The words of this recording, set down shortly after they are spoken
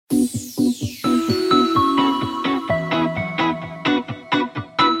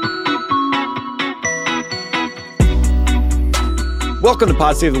Welcome to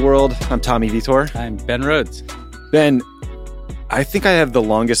Pod Save the World. I'm Tommy Vitor. I'm Ben Rhodes. Ben, I think I have the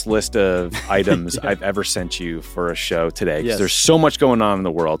longest list of items I've ever sent you for a show today because there's so much going on in the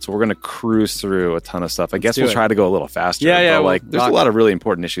world. So we're going to cruise through a ton of stuff. I guess we'll try to go a little faster. But there's a lot of really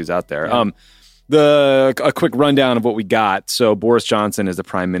important issues out there. Yeah. A quick rundown of what we got. So Boris Johnson is the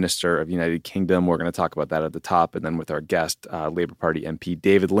Prime Minister of the United Kingdom. We're going to talk about that at the top. And then with our guest, Labour Party MP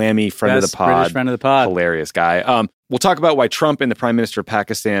David Lammy, friend of the pod. British friend of the pod. Hilarious guy. We'll talk about why Trump and the Prime Minister of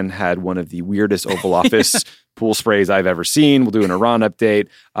Pakistan had one of the weirdest Oval Office pool sprays I've ever seen. We'll do an Iran update.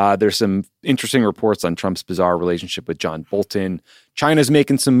 There's some interesting reports on Trump's bizarre relationship with John Bolton. China's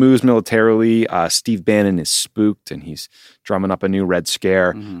making some moves militarily. Steve Bannon is spooked, and he's drumming up a new Red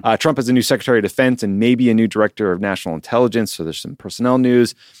Scare. Trump has a new Secretary of Defense and maybe a new Director of National Intelligence, so there's some personnel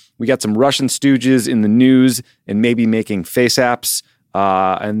news. We got some Russian stooges in the news and maybe making FaceApps.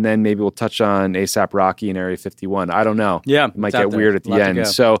 And then maybe we'll touch on ASAP Rocky and Area 51. I don't know. Yeah. It might get weird at the end.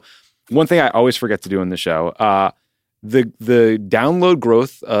 So one thing I always forget to do in the show, the download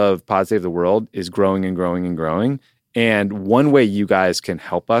growth of Pod Save the World is growing and growing and growing. And one way you guys can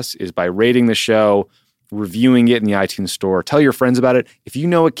help us is by rating the show, reviewing it in the iTunes store. Tell your friends about it. If you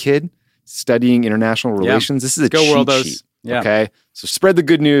know a kid studying international relations, this is a cheat sheet. Yeah. Okay? So spread the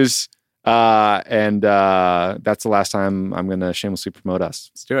good news. And that's the last time I'm going to shamelessly promote us.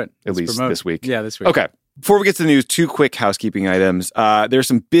 Let's do it. At least this week. Yeah, this week. Okay. Before we get to the news, two quick housekeeping items. There's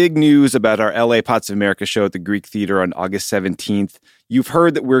some big news about our LA Pots of America show at the Greek Theater on August 17th. You've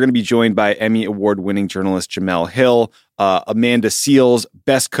heard that we're going to be joined by Emmy Award-winning journalist Jamel Hill, Amanda Seales,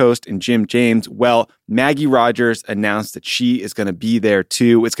 Best Coast, and Jim James. Well, Maggie Rogers announced that she is going to be there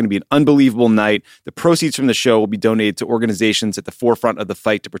too. It's going to be an unbelievable night. The proceeds from the show will be donated to organizations at the forefront of the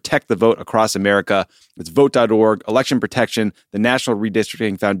fight to protect the vote across America. It's vote.org, Election Protection, the National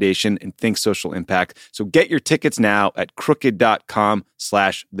Redistricting Foundation, and Think Social Impact. So get your tickets now at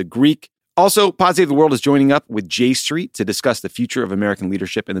crooked.com/thegreek. Also, Pod Save the World is joining up with J Street to discuss the future of American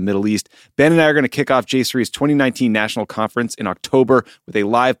leadership in the Middle East. Ben and I are going to kick off J Street's 2019 National Conference in October with a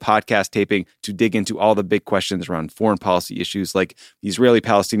live podcast taping to dig into all the big questions around foreign policy issues like the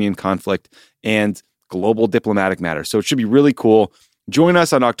Israeli-Palestinian conflict and global diplomatic matters. So it should be really cool. Join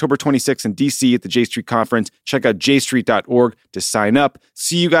us on October 26th in D.C. at the J Street Conference. Check out jstreet.org to sign up.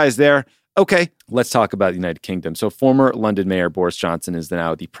 See you guys there. Okay, let's talk about the United Kingdom. So former London Mayor Boris Johnson is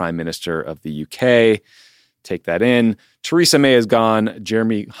now the Prime Minister of the UK. Take that in. Theresa May is gone.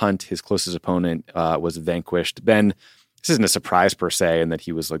 Jeremy Hunt, his closest opponent, was vanquished. Ben, this isn't a surprise per se in that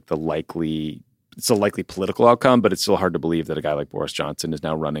he was like it's a likely political outcome, but it's still hard to believe that a guy like Boris Johnson is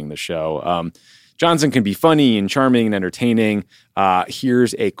now running the show. Johnson can be funny and charming and entertaining.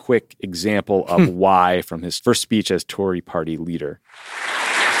 Here's a quick example of why from his first speech as Tory party leader.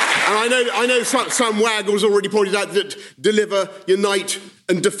 And I know some wag has already pointed out that deliver, unite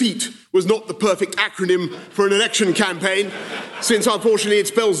and defeat was not the perfect acronym for an election campaign, since unfortunately it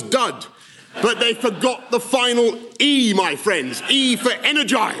spells dud. But they forgot the final E, my friends. E for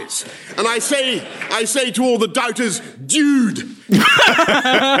energize. And I say to all the doubters, dude.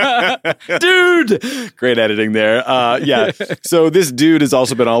 Dude! Great editing there. Yeah. So this dude has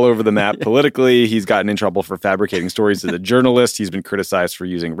also been all over the map politically. He's gotten in trouble for fabricating stories as a journalist. He's been criticized for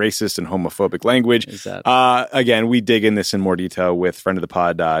using racist and homophobic language. Again, we dig in this in more detail with friend of the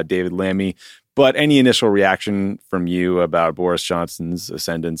pod, David Lammy. But any initial reaction from you about Boris Johnson's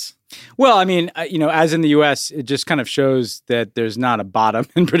ascendance? Well, I mean, as in the U.S., it just kind of shows that there's not a bottom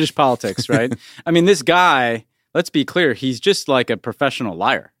in British politics, right? I mean, this guy, let's be clear, he's just like a professional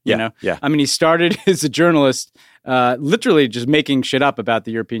liar, you know? Yeah. I mean, he started as a journalist, literally just making shit up about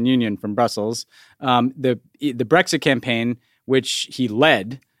the European Union from Brussels. The Brexit campaign, which he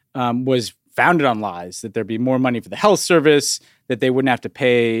led, was founded on lies, that there'd be more money for the health service, that they wouldn't have to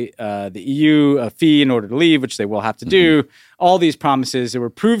pay the EU a fee in order to leave, which they will have to do. All these promises that were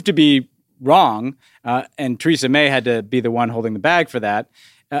proved to be wrong, and Theresa May had to be the one holding the bag for that.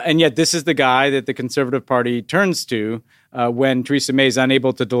 And yet this is the guy that the Conservative Party turns to when Theresa May is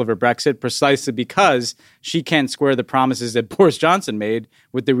unable to deliver Brexit, precisely because she can't square the promises that Boris Johnson made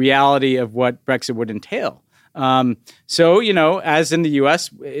with the reality of what Brexit would entail. So, as in the U.S.,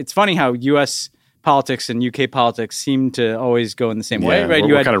 it's funny how U.S. politics and UK politics seem to always go in the same way, right?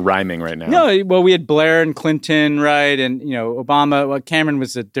 We're kind of rhyming right now. No, well, we had Blair and Clinton, right? And, Obama, well, Cameron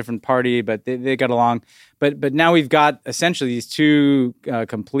was a different party, but they got along. But now we've got essentially these two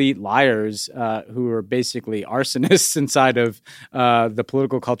complete liars who are basically arsonists inside of the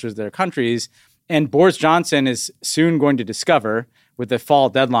political cultures of their countries. And Boris Johnson is soon going to discover, with the fall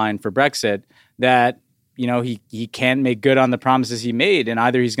deadline for Brexit, that he can't make good on the promises he made, and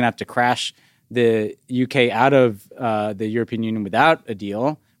either he's going to have to crash the UK out of the European Union without a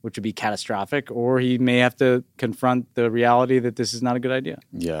deal, which would be catastrophic, or he may have to confront the reality that this is not a good idea.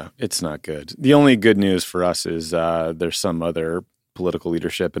 Yeah, it's not good. The only good news for us is there's some other political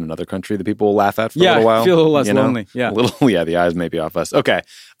leadership in another country that people will laugh at for a little while. Feel a little less lonely. Yeah. The eyes may be off us. Okay,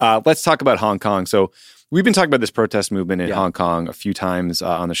 let's talk about Hong Kong. So we've been talking about this protest movement in Hong Kong a few times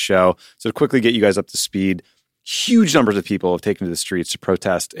on the show. So to quickly get you guys up to speed, huge numbers of people have taken to the streets to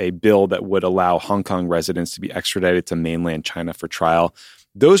protest a bill that would allow Hong Kong residents to be extradited to mainland China for trial.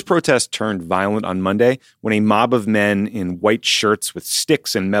 Those protests turned violent on Monday when a mob of men in white shirts with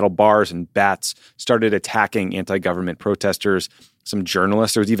sticks and metal bars and bats started attacking anti-government protesters, some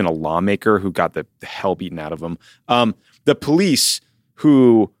journalists. There was even a lawmaker who got the hell beaten out of him. The police,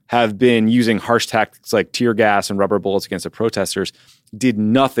 who have been using harsh tactics like tear gas and rubber bullets against the protesters, did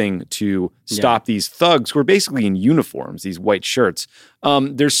nothing to stop these thugs who are basically in uniforms, these white shirts.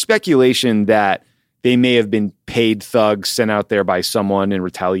 There's speculation that they may have been paid thugs sent out there by someone in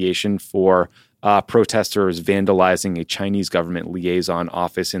retaliation for protesters vandalizing a Chinese government liaison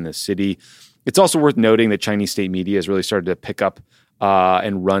office in the city. It's also worth noting that Chinese state media has really started to pick up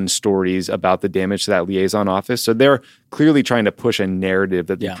and run stories about the damage to that liaison office. So they're clearly trying to push a narrative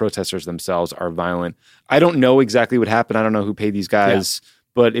that the protesters themselves are violent. I don't know exactly what happened. I don't know who paid these guys.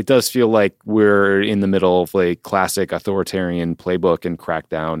 But it does feel like we're in the middle of a classic authoritarian playbook and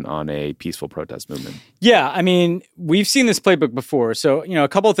crackdown on a peaceful protest movement. Yeah, I mean, we've seen this playbook before. So, a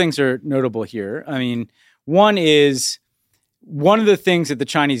couple of things are notable here. I mean, one is one of the things that the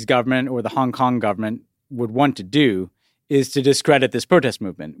Chinese government or the Hong Kong government would want to do is to discredit this protest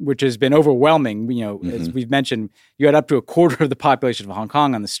movement, which has been overwhelming. As we've mentioned, you had up to a quarter of the population of Hong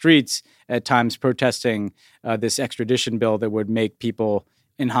Kong on the streets at times protesting this extradition bill that would make people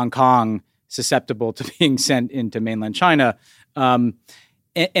in Hong Kong susceptible to being sent into mainland China. And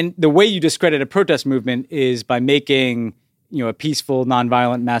the way you discredit a protest movement is by making, a peaceful,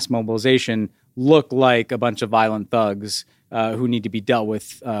 nonviolent mass mobilization look like a bunch of violent thugs who need to be dealt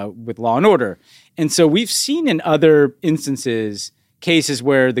with law and order. And so we've seen in other instances cases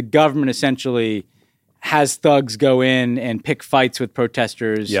where the government essentially has thugs go in and pick fights with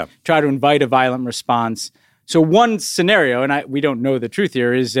protesters, try to invite a violent response. So one scenario, and we don't know the truth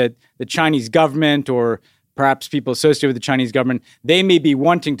here, is that the Chinese government or perhaps people associated with the Chinese government, they may be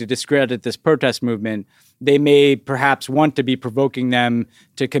wanting to discredit this protest movement. They may perhaps want to be provoking them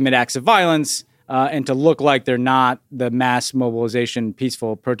to commit acts of violence and to look like they're not the mass mobilization,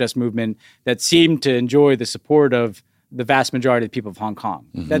 peaceful protest movement that seemed to enjoy the support of the vast majority of the people of Hong Kong.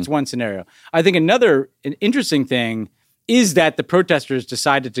 That's one scenario. I think an interesting thing is that the protesters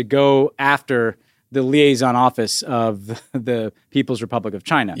decided to go after the liaison office of the People's Republic of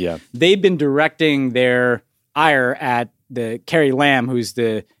China. Yeah. They've been directing their ire at the Carrie Lam, who's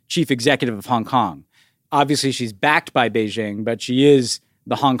the chief executive of Hong Kong. Obviously, she's backed by Beijing, but she is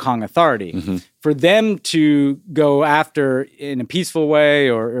the Hong Kong authority. For them to go after in a peaceful way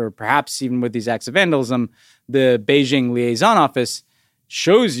or perhaps even with these acts of vandalism, the Beijing liaison office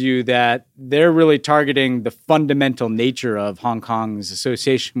shows you that they're really targeting the fundamental nature of Hong Kong's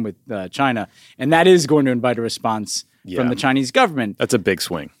association with China. And that is going to invite a response from the Chinese government. That's a big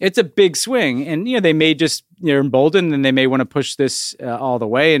swing. It's a big swing. And, they may just, they're emboldened and they may want to push this all the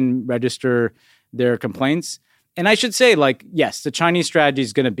way and register their complaints. And I should say, yes, the Chinese strategy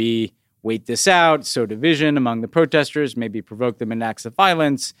is going to be wait this out, sow division among the protesters, maybe provoke them in acts of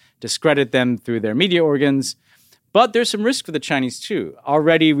violence, discredit them through their media organs. But there's some risk for the Chinese, too.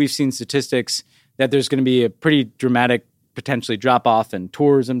 Already, we've seen statistics that there's going to be a pretty dramatic, potentially drop-off in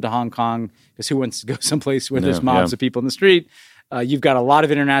tourism to Hong Kong, because who wants to go someplace where there's mobs of people in the street? You've got a lot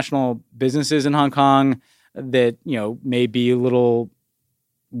of international businesses in Hong Kong that, may be a little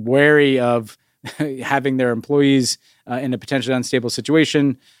wary of having their employees in a potentially unstable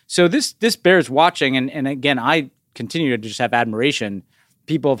situation. So this bears watching. And again, I continue to just have admiration.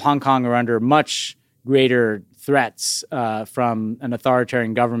 People of Hong Kong are under much greater threats from an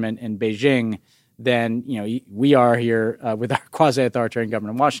authoritarian government in Beijing than we are here with our quasi-authoritarian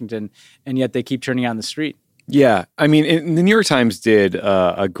government in Washington, and yet they keep turning out in the street. Yeah. I mean, the New York Times did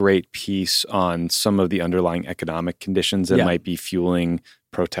a great piece on some of the underlying economic conditions that might be fueling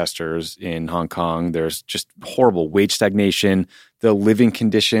protesters in Hong Kong. There's just horrible wage stagnation. The living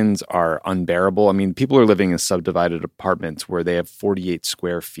conditions are unbearable. I mean, people are living in subdivided apartments where they have 48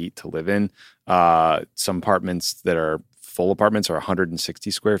 square feet to live in. Some apartments that are full apartments are 160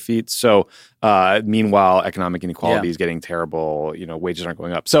 square feet. So meanwhile, economic inequality is getting terrible. Wages aren't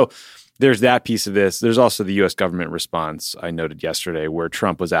going up. So there's that piece of this. There's also the U.S. government response I noted yesterday where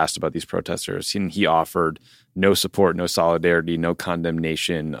Trump was asked about these protesters and he offered no support, no solidarity, no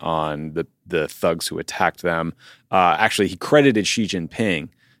condemnation on the thugs who attacked them. Actually, he credited Xi Jinping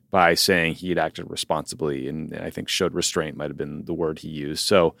by saying he had acted responsibly and I think showed restraint might have been the word he used.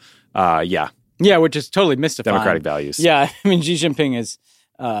 So, Yeah, which is totally mystifying. Democratic values. Yeah, I mean, Xi Jinping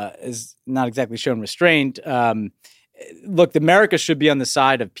is not exactly shown restraint. Look, America should be on the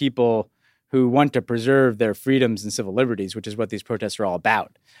side of people who want to preserve their freedoms and civil liberties, which is what these protests are all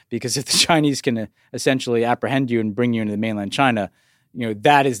about. Because if the Chinese can essentially apprehend you and bring you into the mainland China,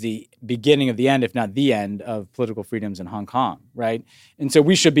 that is the beginning of the end, if not the end, of political freedoms in Hong Kong, right? And so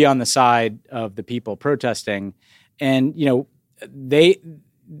we should be on the side of the people protesting. And,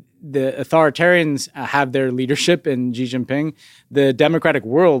 the authoritarians have their leadership in Xi Jinping. The democratic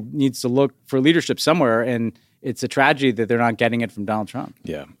world needs to look for leadership somewhere, and it's a tragedy that they're not getting it from Donald Trump.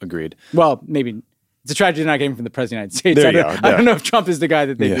 Yeah, agreed. Well, maybe it's a tragedy they're not getting from the President of the United States. I don't know if Trump is the guy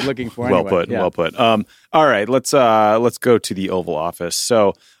that they'd be looking for anyway. Well put. All right, let's go to the Oval Office.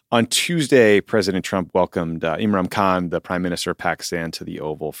 So on Tuesday, President Trump welcomed Imran Khan, the Prime Minister of Pakistan, to the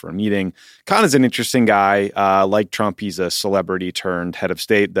Oval for a meeting. Khan is an interesting guy. Like Trump, he's a celebrity turned head of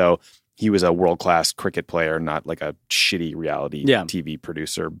state, though he was a world-class cricket player, not like a shitty reality TV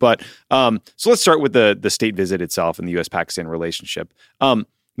producer. But so let's start with the state visit itself and the U.S.-Pakistan relationship.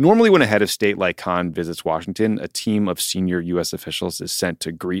 Normally when a head of state like Khan visits Washington, a team of senior U.S. officials is sent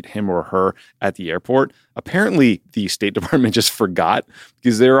to greet him or her at the airport. Apparently, the State Department just forgot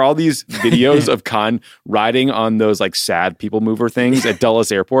because there are all these videos of Khan riding on those like sad people mover things at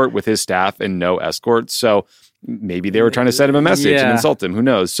Dulles Airport with his staff and no escort. So maybe they were trying to send him a message and insult him. Who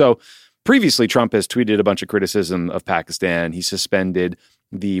knows? So previously, Trump has tweeted a bunch of criticism of Pakistan. He suspended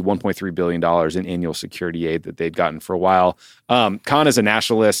the $1.3 billion in annual security aid that they'd gotten for a while. Khan is a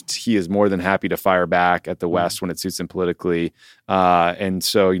nationalist. He is more than happy to fire back at the West when it suits him politically. And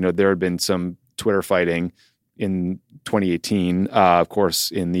so, there had been some Twitter fighting in 2018. Of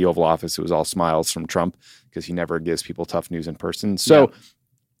course, in the Oval Office, it was all smiles from Trump because he never gives people tough news in person. So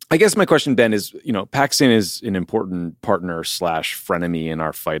I guess my question, Ben, is, Pakistan is an important partner / frenemy in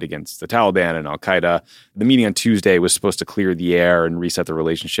our fight against the Taliban and Al-Qaeda. The meeting on Tuesday was supposed to clear the air and reset the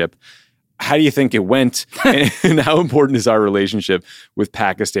relationship. How do you think it went? And how important is our relationship with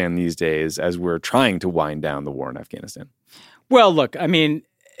Pakistan these days as we're trying to wind down the war in Afghanistan? Well, look, I mean,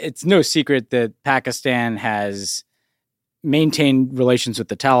 it's no secret that Pakistan has maintained relations with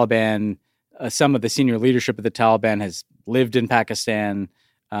the Taliban. Some of the senior leadership of the Taliban has lived in Pakistan.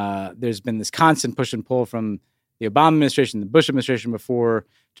 There's been this constant push and pull from the Obama administration, the Bush administration before,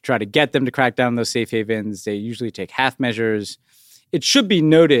 to try to get them to crack down on those safe havens. They usually take half measures. It should be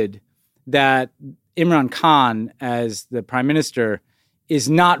noted that Imran Khan, as the prime minister, is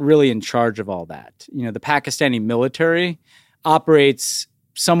not really in charge of all that. The Pakistani military operates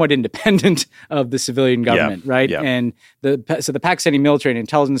somewhat independent of the civilian government, right? Yeah. And so the Pakistani military and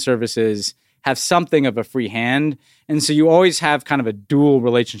intelligence services have something of a free hand. And so you always have kind of a dual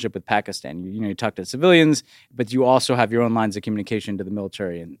relationship with Pakistan. You talk to civilians, but you also have your own lines of communication to the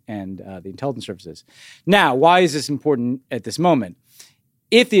military and the intelligence services. Now, why is this important at this moment?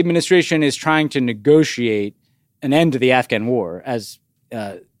 If the administration is trying to negotiate an end to the Afghan war, as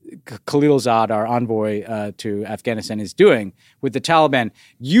Khalilzad, our envoy to Afghanistan, is doing with the Taliban,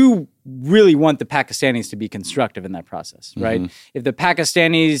 you really want the Pakistanis to be constructive in that process, right? Mm-hmm. If the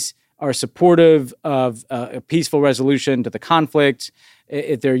Pakistanis are supportive of a peaceful resolution to the conflict,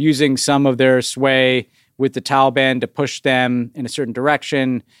 if they're using some of their sway with the Taliban to push them in a certain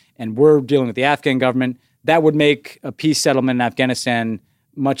direction, and we're dealing with the Afghan government, that would make a peace settlement in Afghanistan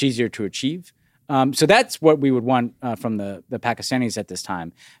much easier to achieve. So that's what we would want from the Pakistanis at this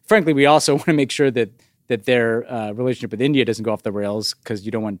time. Frankly, we also want to make sure that their relationship with India doesn't go off the rails because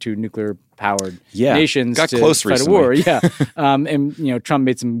you don't want two nuclear-powered nations got to close fight recently. a war. Yeah, and Trump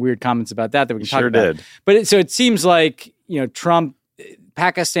made some weird comments about that we can talk about. Did. But it seems like Trump,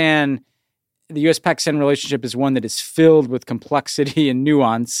 Pakistan, the U.S.-Pakistan relationship is one that is filled with complexity and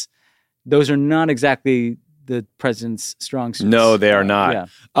nuance. Those are not exactly the president's strong suits. No, they are not.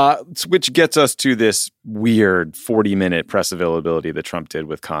 Which gets us to this weird 40-minute press availability that Trump did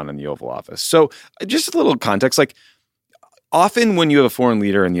with Khan in the Oval Office. So just a little context, like often when you have a foreign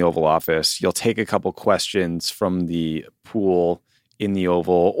leader in the Oval Office, you'll take a couple questions from the pool in the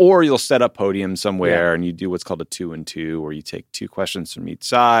Oval, or you'll set up podiums somewhere and you do what's called a 2-and-2, where you take 2 questions from each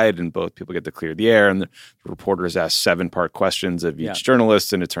side and both people get to clear the air, and the reporters ask 7-part questions of each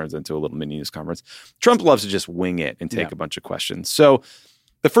journalist, and it turns into a little mini news conference. Trump loves to just wing it and take a bunch of questions. So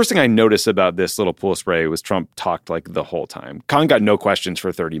the first thing I noticed about this little pool spray was Trump talked like the whole time. Khan got no questions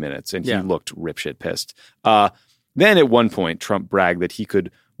for 30 minutes, and he looked ripshit pissed. Then at one point, Trump bragged that he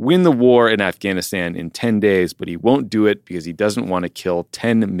could win the war in Afghanistan in 10 days, but he won't do it because he doesn't want to kill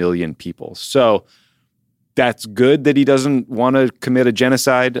 10 million people. So that's good that he doesn't want to commit a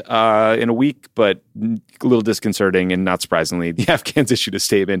genocide in a week, but a little disconcerting. And not surprisingly, the Afghans issued a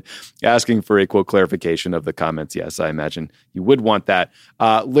statement asking for a, quote, clarification of the comments. Yes, I imagine you would want that.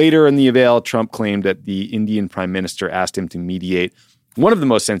 Later in the avail, Trump claimed that the Indian prime minister asked him to mediate one of the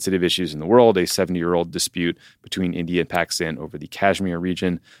most sensitive issues in the world, a 70-year-old dispute between India and Pakistan over the Kashmir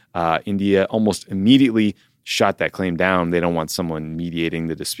region. India almost immediately shot that claim down. They don't want someone mediating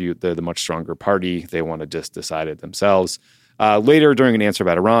the dispute. They're the much stronger party. They want to just decide it themselves. Later, during an answer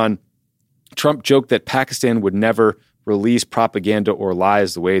about Iran, Trump joked that Pakistan would never release propaganda or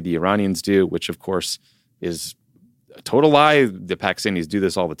lies the way the Iranians do, which, of course, is a total lie. The Pakistanis do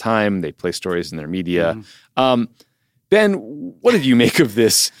this all the time. They play stories in their media. Ben, what did you make of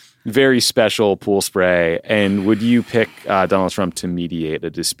this very special pool spray? And would you pick Donald Trump to mediate a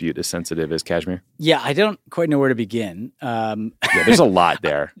dispute as sensitive as Kashmir? Yeah, I don't quite know where to begin. There's a lot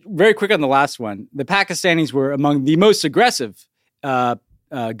there. Very quick on the last one. The Pakistanis were among the most aggressive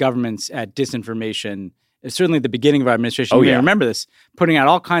governments at disinformation. Certainly at the beginning of our administration. You may remember this, putting out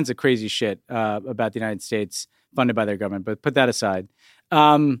all kinds of crazy shit about the United States funded by their government. But put that aside.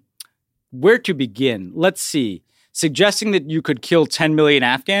 Where to begin? Let's see. Suggesting that you could kill 10 million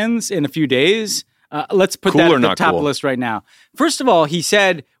Afghans in a few days. Let's put that at the top of the list right now. First of all, he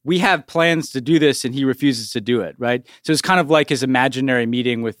said, we have plans to do this, and he refuses to do it, right? So it's kind of like his imaginary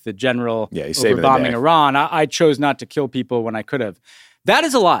meeting with the general over bombing Iran. I chose not to kill people when I could have. That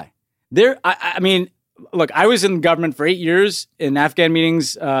is a lie. I mean, look, I was in government for 8 years in Afghan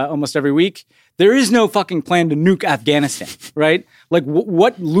meetings almost every week. There is no fucking plan to nuke Afghanistan, right? Like,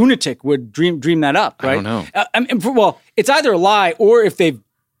 what lunatic would dream that up, right? I don't know. Well, it's either a lie, or if they've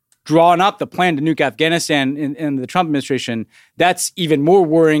drawn up the plan to nuke Afghanistan in the Trump administration, that's even more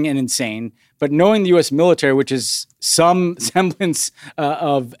worrying and insane. But knowing the U.S. military, which is some semblance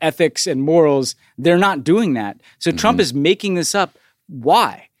of ethics and morals, they're not doing that. So Trump is making this up.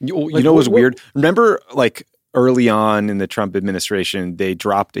 Why? You know what was weird? Remember, like, early on in the Trump administration, they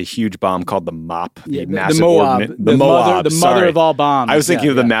dropped a huge bomb called the MOP, the mother of all bombs. I was thinking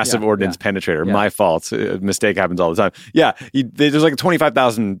of the massive ordnance penetrator. My fault. A mistake happens all the time. Yeah, there's like a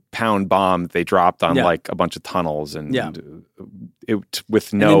 25,000-pound bomb that they dropped on like a bunch of tunnels, and it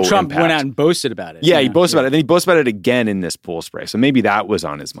with no and then Trump impact. went out and boasted about it. Yeah, he boasted about it. And then he boasted about it again in this pool spray. So maybe that was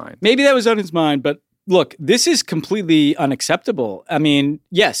on his mind. But look, this is completely unacceptable. I mean,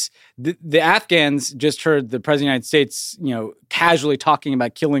 yes, the Afghans just heard the President of the United States, casually talking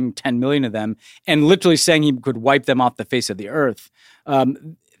about killing 10 million of them and literally saying he could wipe them off the face of the earth.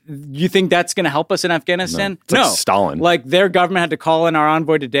 You think that's going to help us in Afghanistan? No. Like Stalin. Like, their government had to call in our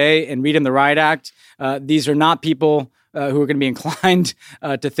envoy today and read him the Riot Act. These are not people who are going to be inclined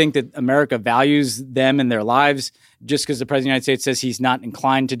to think that America values them and their lives just because the President of the United States says he's not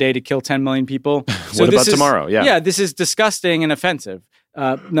inclined today to kill 10 million people. So what about tomorrow? Yeah, this is disgusting and offensive,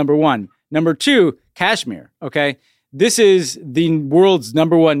 number one. Number two, Kashmir, okay? This is the world's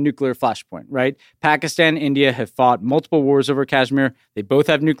number one nuclear flashpoint, right? Pakistan and India have fought multiple wars over Kashmir. They both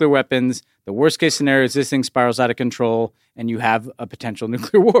have nuclear weapons. The worst case scenario is this thing spirals out of control and you have a potential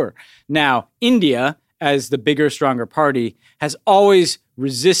nuclear war. Now, India, as the bigger, stronger party, has always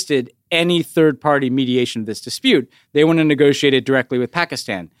resisted any third-party mediation of this dispute. They want to negotiate it directly with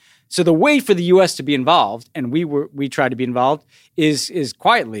Pakistan. So the way for the U.S. to be involved, and we try to be involved, is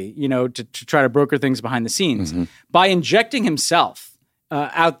quietly, to try to broker things behind the scenes. By injecting himself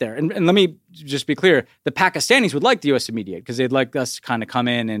out there. And let me just be clear, the Pakistanis would like the U.S. to mediate because they'd like us to kind of come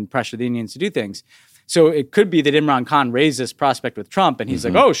in and pressure the Indians to do things. So it could be that Imran Khan raised this prospect with Trump, and he's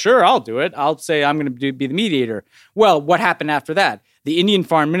like, oh, sure, I'll do it. I'll say I'm going to be the mediator. Well, what happened after that? The Indian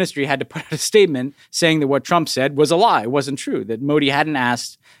Foreign Ministry had to put out a statement saying that what Trump said was a lie. It wasn't true, that Modi hadn't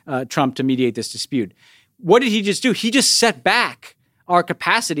asked Trump to mediate this dispute. What did he just do? He just set back our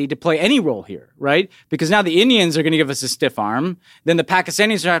capacity to play any role here, right? Because now the Indians are going to give us a stiff arm. Then the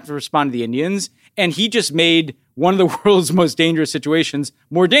Pakistanis have to respond to the Indians. And he just made one of the world's most dangerous situations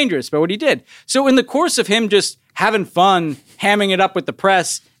more dangerous by what he did. So in the course of him just having fun, hamming it up with the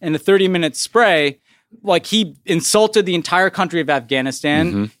press in a 30-minute spray, Like, he insulted the entire country of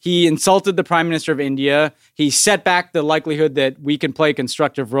Afghanistan. He insulted the prime minister of India. He set back the likelihood that we can play a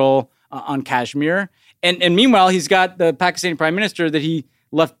constructive role on Kashmir. And meanwhile, he's got the Pakistani prime minister that he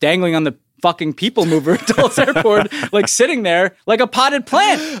left dangling on the fucking people mover at Dulles Airport, like sitting there like a potted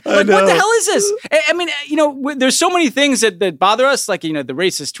plant. Like, what the hell is this? I mean, there's so many things that bother us, like, the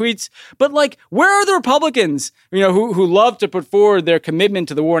racist tweets, but like, where are the Republicans, who love to put forward their commitment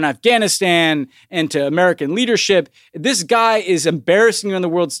to the war in Afghanistan and to American leadership? This guy is embarrassing you on the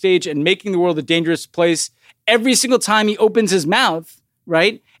world stage and making the world a dangerous place every single time he opens his mouth,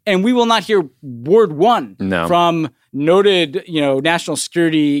 right? And we will not hear word one from noted, national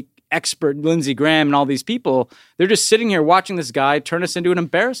security expert Lindsey Graham and all these people. They're just sitting here watching this guy turn us into an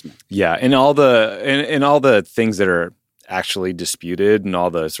embarrassment. Yeah, and all the things that are actually disputed and all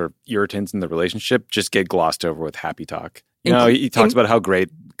the sort of irritants in the relationship just get glossed over with happy talk. He talks about how great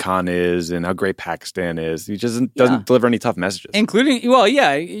Khan is and how great Pakistan is. He just doesn't deliver any tough messages. Including,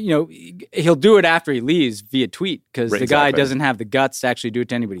 he'll do it after he leaves via tweet because the guy doesn't have the guts to actually do it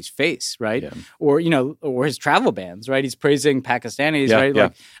to anybody's face, right? Yeah. Or his travel bans, right? He's praising Pakistanis, right? Yeah.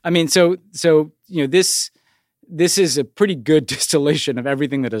 Like, I mean, so this is a pretty good distillation of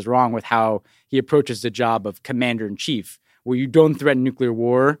everything that is wrong with how he approaches the job of commander-in-chief, where you don't threaten nuclear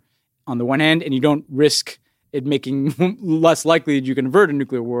war on the one hand, and you don't risk it making less likely that you can avert a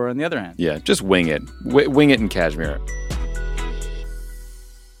nuclear war on the other hand. Yeah, just wing it. Wing it in Kashmir.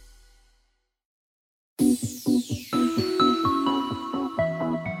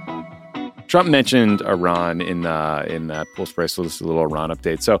 Trump mentioned Iran in that poll spray, so this is a little Iran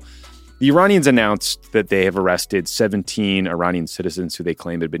update. So the Iranians announced that they have arrested 17 Iranian citizens who they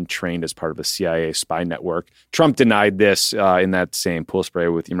claim had been trained as part of a CIA spy network. Trump denied this in that same poll spray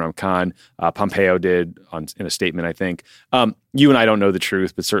with Imran Khan. Pompeo did in a statement, I think. You and I don't know the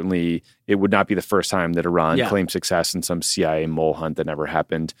truth, but certainly it would not be the first time that Iran claimed success in some CIA mole hunt that never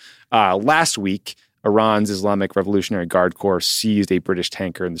happened. Last week, Iran's Islamic Revolutionary Guard Corps seized a British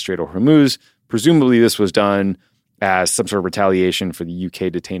tanker in the Strait of Hormuz. Presumably this was done as some sort of retaliation for the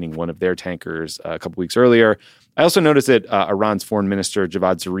UK detaining one of their tankers a couple weeks earlier. I also noticed that Iran's foreign minister,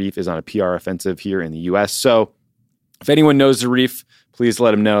 Javad Zarif, is on a PR offensive here in the U.S. So if anyone knows Zarif, please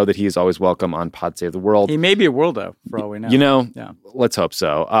let him know that he is always welcome on Pod Save the World. He may be a worldo, for all we know. Let's hope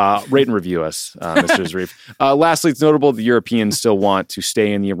so. Rate and review us, Mr. Zarif. Lastly, it's notable the Europeans still want to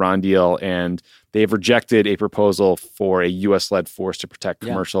stay in the Iran deal, and they have rejected a proposal for a U.S.-led force to protect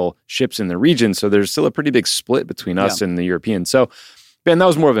commercial ships in the region. So there's still a pretty big split between us and the Europeans. So, Ben, that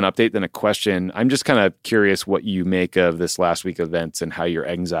was more of an update than a question. I'm just kind of curious what you make of this last week events and how your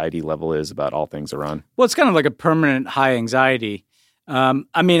anxiety level is about all things Iran. Well, it's kind of like a permanent high anxiety.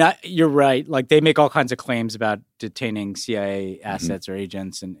 You're right. Like, they make all kinds of claims about detaining CIA assets or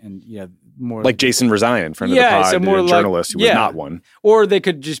agents and more like Jason Rezaian, friend of the pod, a journalist who was not one. Or they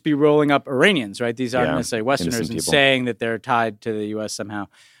could just be rolling up Iranians, right? These aren't necessarily Westerners, and saying that they're tied to the U.S. somehow.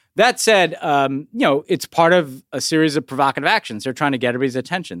 That said, it's part of a series of provocative actions. They're trying to get everybody's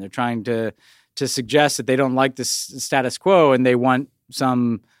attention. They're trying to suggest that they don't like the status quo and they want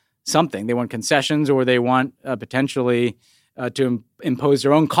something. They want concessions, or they want potentially to impose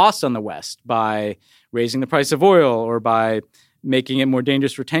their own costs on the West by raising the price of oil or by making it more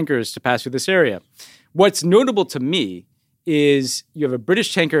dangerous for tankers to pass through this area. What's notable to me is you have a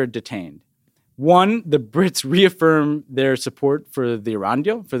British tanker detained. One, the Brits reaffirm their support for the Iran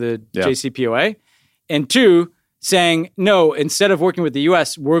deal, for the JCPOA. And two, saying, no, instead of working with the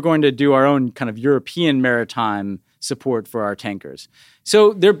U.S., we're going to do our own kind of European maritime support for our tankers.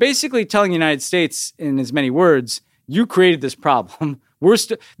 So they're basically telling the United States, in as many words, you created this problem.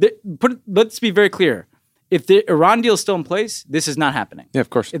 Let's be very clear. If the Iran deal is still in place, this is not happening. Yeah, of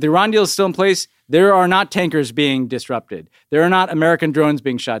course. If the Iran deal is still in place, there are not tankers being disrupted. There are not American drones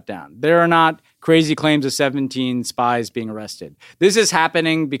being shot down. There are not crazy claims of 17 spies being arrested. This is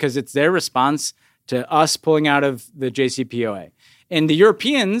happening because it's their response to us pulling out of the JCPOA. And the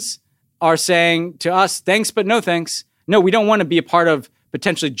Europeans are saying to us, thanks, but no thanks. No, we don't want to be a part of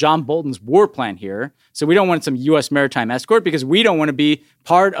potentially John Bolton's war plan here. So we don't want some U.S. maritime escort because we don't want to be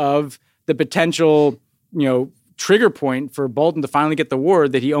part of the potential trigger point for Bolton to finally get the war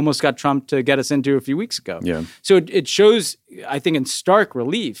that he almost got Trump to get us into a few weeks ago. Yeah. So it shows, I think, in stark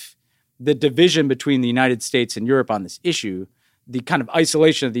relief, the division between the United States and Europe on this issue, the kind of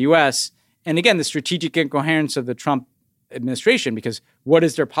isolation of the U.S., and again, the strategic incoherence of the Trump administration, because what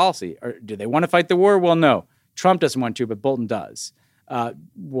is their policy? Do they want to fight the war? Well, no. Trump doesn't want to, but Bolton does.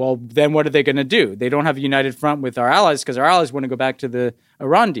 Well, then what are they going to do? They don't have a united front with our allies because our allies want to go back to the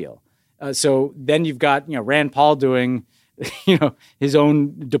Iran deal. So then you've got Rand Paul doing his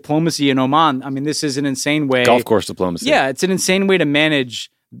own diplomacy in Oman. I mean, this is an insane way. Golf course diplomacy. Yeah, it's an insane way to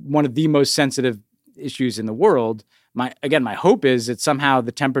manage one of the most sensitive issues in the world. My hope is that somehow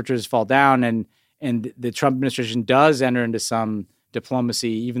the temperatures fall down and the Trump administration does enter into some diplomacy,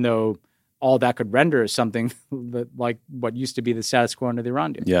 even though all that could render is something like what used to be the status quo under the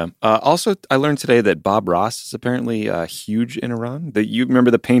Iran deal. Yeah. Also, I learned today that Bob Ross is apparently huge in Iran. You remember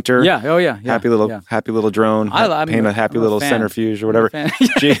the painter? Yeah. Oh, yeah. Happy little drone. Paint a happy little centrifuge or whatever.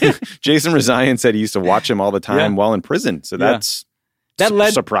 Jason Rezaian said he used to watch him all the time while in prison. So that's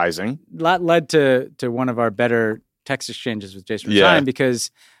surprising. That led to one of our better text exchanges with Jason Rezaian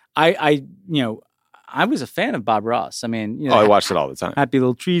because I was a fan of Bob Ross. I mean, I watched it all the time. Happy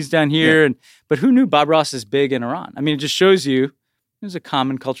little trees down here, but who knew Bob Ross is big in Iran? I mean, it just shows you there's a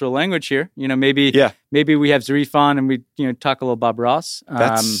common cultural language here. Maybe we have Zarif on and we talk a little Bob Ross.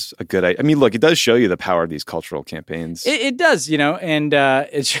 That's a good idea. I mean, look, it does show you the power of these cultural campaigns. It does, and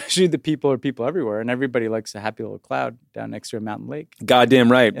it shows you the people are people everywhere, and everybody likes a happy little cloud down next to a mountain lake.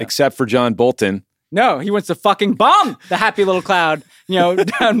 Goddamn right, except for John Bolton. No, he wants to fucking bomb the happy little cloud,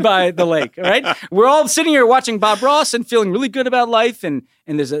 down by the lake, right? We're all sitting here watching Bob Ross and feeling really good about life, and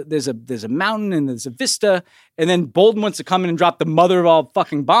there's a mountain and there's a vista, and then Bolton wants to come in and drop the mother of all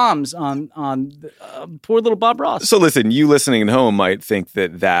fucking bombs on poor little Bob Ross. So listen, you listening at home might think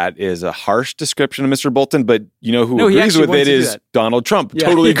that is a harsh description of Mr. Bolton, but who agrees with it is Donald Trump.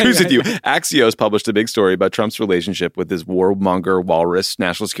 Totally agrees with you. Axios published a big story about Trump's relationship with his warmonger walrus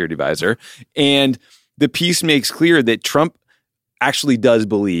national security advisor, and the piece makes clear that Trump actually does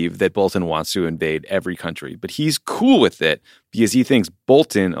believe that Bolton wants to invade every country, but he's cool with it because he thinks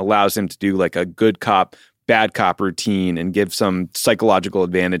Bolton allows him to do like a good cop, bad cop routine and give some psychological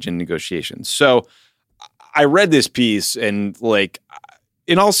advantage in negotiations. So I read this piece and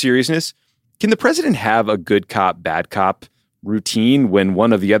in all seriousness, can the president have a good cop, bad cop routine when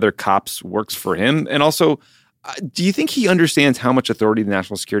one of the other cops works for him? And also, do you think he understands how much authority the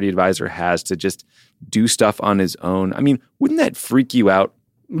National Security Advisor has to just do stuff on his own? I mean, wouldn't that freak you out,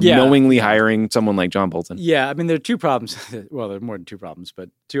 knowingly hiring someone like John Bolton? Yeah, I mean, there are two problems. Well, there are more than two problems, but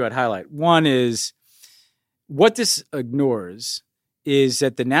two I'd highlight. One is what this ignores is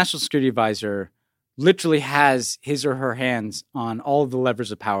that the National Security Advisor literally has his or her hands on all of the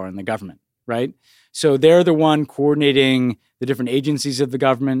levers of power in the government, right? So they're the one coordinating the different agencies of the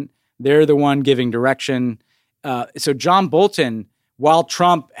government. They're the one giving direction. So John Bolton, while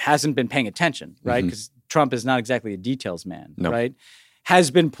Trump hasn't been paying attention, right, because Trump is not exactly a details man, right, has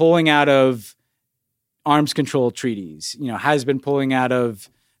been pulling out of arms control treaties, has been pulling out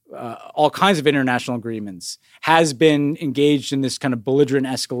of all kinds of international agreements, has been engaged in this kind of belligerent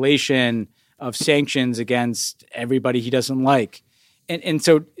escalation of sanctions against everybody he doesn't like. And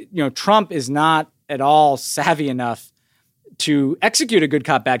so, Trump is not at all savvy enough to execute a good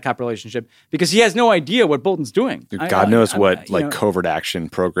cop, bad cop relationship because he has no idea what Bolton's doing. God knows what covert action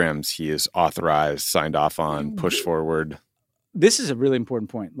programs he has authorized, signed off on, pushed forward. This is a really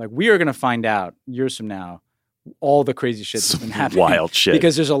important point. We are going to find out years from now all the crazy shit that's been happening. Wild shit.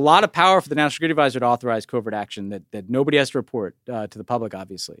 Because there's a lot of power for the National Security Advisor to authorize covert action that nobody has to report to the public,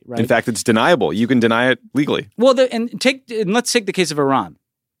 obviously. Right? In fact, it's deniable. You can deny it legally. Well, and let's take the case of Iran.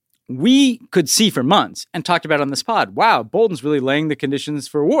 We could see for months and talked about on this pod, wow, Bolton's really laying the conditions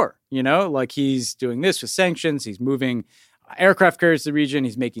for war. He's doing this with sanctions. He's moving aircraft carriers to the region.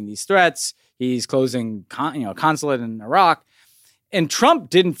 He's making these threats. He's closing consulate in Iraq. And Trump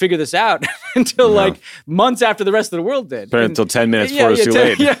didn't figure this out until months after the rest of the world did. Until 10 minutes before it's too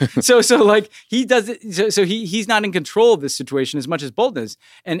late. So he does it. So he's not in control of this situation as much as Bolton is.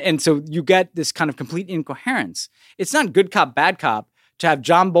 And so you get this kind of complete incoherence. It's not good cop, bad cop to have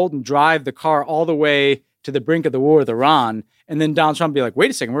John Bolton drive the car all the way to the brink of the war with Iran, and then Donald Trump be like, wait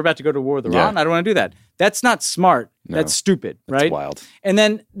a second, we're about to go to war with Iran? I don't want to do that. That's not smart. No, that's stupid, right? That's wild. And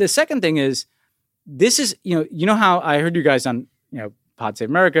then the second thing is, this is, how I heard you guys on, Pod Save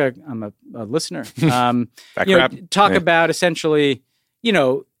America, I'm a listener, talk about essentially,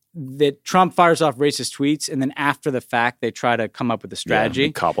 that Trump fires off racist tweets, and then after the fact, they try to come up with a strategy.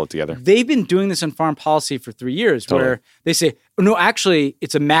 Cobble it together. They've been doing this on foreign policy for 3 years, where they say, oh, no, actually,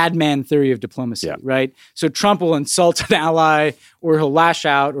 it's a madman theory of diplomacy, right? So Trump will insult an ally, or he'll lash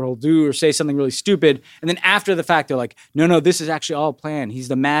out, or he'll do or say something really stupid, and then after the fact, they're like, no, this is actually all planned. He's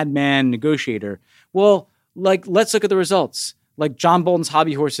the madman negotiator. Well, let's look at the results. John Bolton's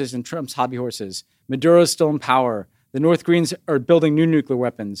hobby horses and Trump's hobby horses. Maduro's still in power. The North Koreans are building new nuclear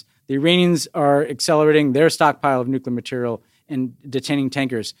weapons. The Iranians are accelerating their stockpile of nuclear material and detaining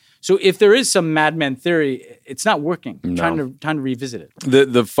tankers. So if there is some madman theory, it's not working. No. Trying to revisit it.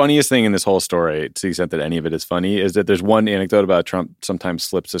 The funniest thing in this whole story, to the extent that any of it is funny, is that there's one anecdote about Trump sometimes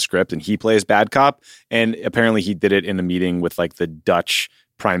slips a script and he plays bad cop. And apparently he did it in a meeting with like the Dutch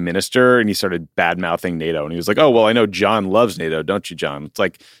prime minister, and he started bad-mouthing NATO. And he was like, oh, well, I know John loves NATO, don't you, John? It's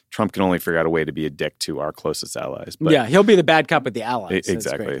like Trump can only figure out a way to be a dick to our closest allies. But yeah, he'll be the bad cop with the allies.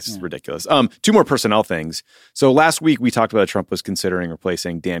 Exactly. It's ridiculous. Two more personnel things. So last week we talked about Trump was considering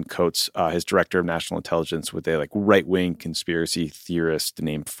replacing Dan Coates, his director of national intelligence, with a like right-wing conspiracy theorist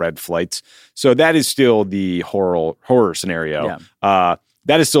named Fred Fleitz. So that is still the horror scenario. Yeah.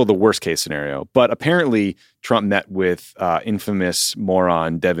 That is still the worst case scenario. But apparently Trump met with infamous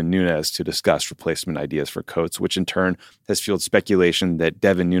moron Devin Nunes to discuss replacement ideas for Coates, which in turn has fueled speculation that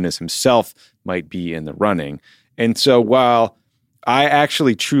Devin Nunes himself might be in the running. And so while I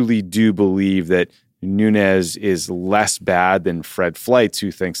actually truly do believe that Nunes is less bad than Fred Fleitz,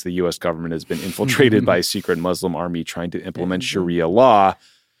 who thinks the U.S. government has been infiltrated by a secret Muslim army trying to implement Sharia law.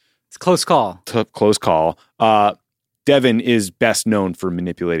 It's a close call. Close call. Devin is best known for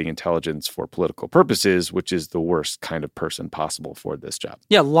manipulating intelligence for political purposes, which is the worst kind of person possible for this job.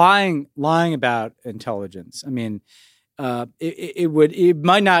 Yeah, lying about intelligence. I mean, it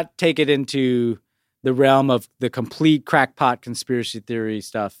might not take it into the realm of the complete crackpot conspiracy theory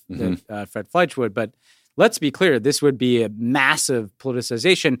stuff that Fred Fleitz would, but let's be clear, this would be a massive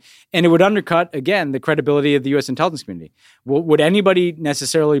politicization, and it would undercut, again, the credibility of the U.S. intelligence community. Would anybody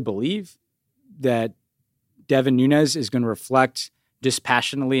necessarily believe that Devin Nunes is going to reflect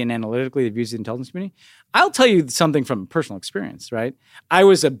dispassionately and analytically the views of the intelligence community? I'll tell you something from personal experience, right? I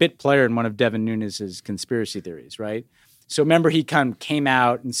was a bit player in one of Devin Nunes' conspiracy theories, right? So remember, he kind of came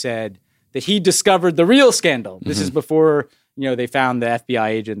out and said that he discovered the real scandal. This is before, they found the FBI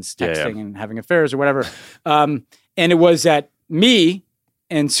agents texting and having affairs or whatever. And it was that me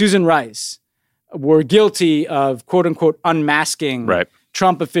and Susan Rice were guilty of, quote unquote, unmasking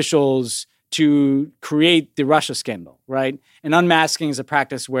Trump officials to create the Russia scandal, right? And unmasking is a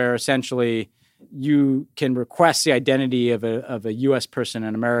practice where essentially you can request the identity of a U.S. person,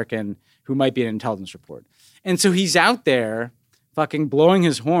 an American, who might be an intelligence report. And so he's out there fucking blowing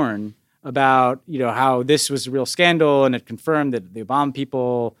his horn about, how this was a real scandal and it confirmed that the Obama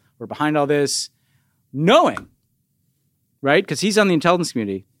people were behind all this, knowing, right? Because he's on the intelligence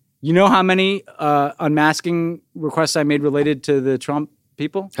community. You know how many unmasking requests I made related to the Trump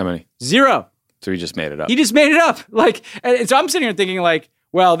people? How many? 0. So he just made it up. He just made it up. And so I'm sitting here thinking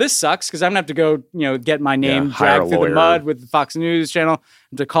well, this sucks because I'm going to have to go, get my name dragged through the mud with the Fox News channel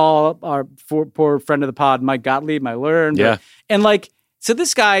and to call our poor friend of the pod, Mike Gottlieb, my lawyer. So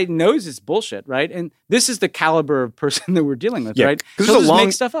this guy knows it's bullshit, right? And this is the caliber of person that we're dealing with, right? Because there's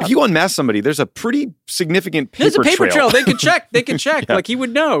make stuff up. If you unmask somebody, there's a pretty significant paper trail. There's a paper trail. They can check. Yeah. He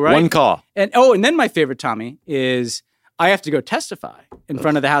would know, right? One call. And then my favorite, Tommy, is I have to go testify in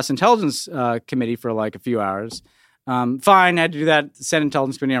front of the House Intelligence Committee for a few hours. Fine, I had to do that. Senate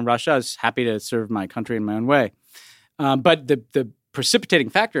Intelligence Committee on Russia. I was happy to serve my country in my own way. But the precipitating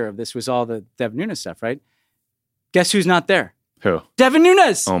factor of this was all the Devin Nunes stuff, right? Guess who's not there? Who? Devin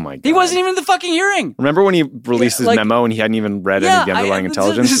Nunes. Oh my God. He wasn't even in the fucking hearing. Remember when he released his memo and he hadn't even read any of the underlying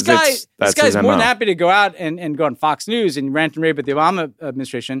intelligence? This guy's more than happy to go out and go on Fox News and rant and rave at the Obama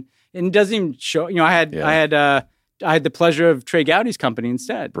administration, and it doesn't even show. I had the pleasure of Trey Gowdy's company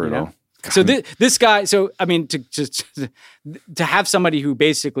instead. Brutal. So this guy. So I mean, to have somebody who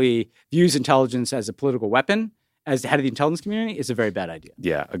basically views intelligence as a political weapon as the head of the intelligence community is a very bad idea.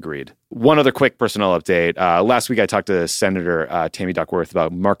 Yeah, agreed. One other quick personnel update. Last week, I talked to Senator Tammy Duckworth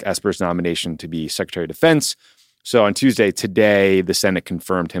about Mark Esper's nomination to be Secretary of Defense. So on Tuesday, today, the Senate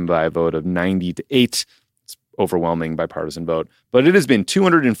confirmed him by a vote of 90-8. It's overwhelming bipartisan vote. But it has been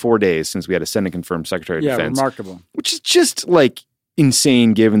 204 days since we had a Senate-confirmed Secretary of Defense. Yeah, remarkable. Which is just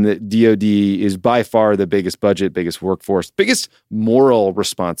insane given that DOD is by far the biggest budget, biggest workforce, biggest moral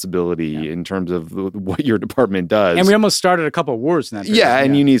responsibility in terms of what your department does. And we almost started a couple of wars in that.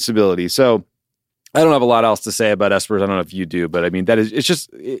 And you need stability. So I don't have a lot else to say about Espers. I don't know if you do, but I mean,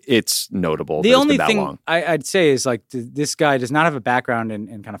 it's notable. The only thing I'd say is this guy does not have a background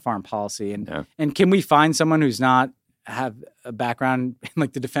in kind of foreign policy. And can we find someone who's not have a background in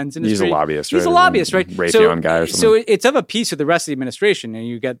the defense industry? He's a lobbyist, right? He's a lobbyist, right? Raytheon guy or something. So it's of a piece with the rest of the administration. And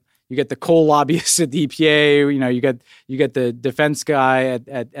you get the coal lobbyists at the EPA, you get the defense guy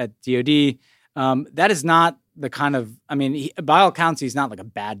at DOD. That is not the kind of, by all accounts, he's not a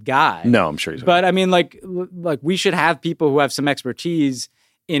bad guy. No, I'm sure he's not. But I mean, we should have people who have some expertise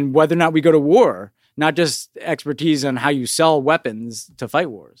in whether or not we go to war, not just expertise on how you sell weapons to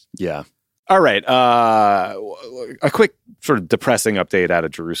fight wars. Yeah. All right. A quick sort of depressing update out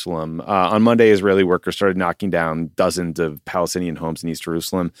of Jerusalem. On Monday, Israeli workers started knocking down dozens of Palestinian homes in East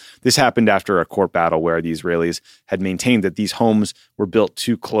Jerusalem. This happened after a court battle where the Israelis had maintained that these homes were built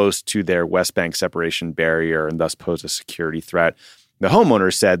too close to their West Bank separation barrier and thus pose a security threat. The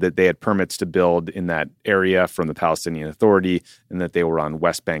homeowners said that they had permits to build in that area from the Palestinian Authority and that they were on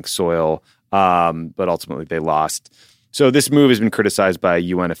West Bank soil, but ultimately they lost. So this move has been criticized by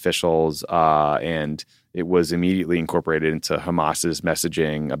UN officials, and it was immediately incorporated into Hamas's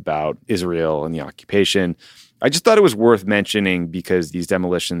messaging about Israel and the occupation. I just thought it was worth mentioning because these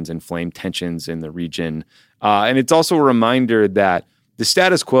demolitions inflame tensions in the region. And it's also a reminder that the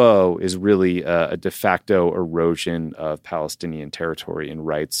status quo is really a de facto erosion of Palestinian territory and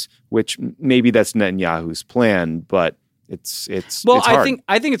rights, which maybe that's Netanyahu's plan, but it's hard.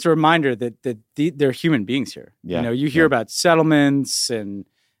 I think it's a reminder that they're human beings here. Yeah. You know, you hear about settlements.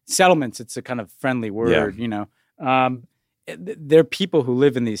 It's a kind of friendly word. Yeah. You know, they're people who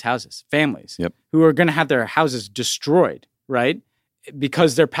live in these houses, families who are going to have their houses destroyed, right?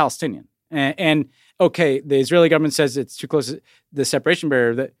 Because they're Palestinian. And okay, the Israeli government says it's too close to the separation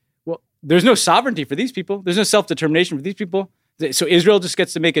barrier. There's no sovereignty for these people. There's no self-determination for these people. So Israel just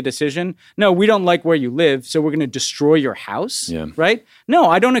gets to make a decision. No, we don't like where you live, so we're going to destroy your house, right?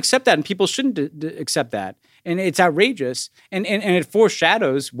 No, I don't accept that, and people shouldn't accept that. And it's outrageous, and it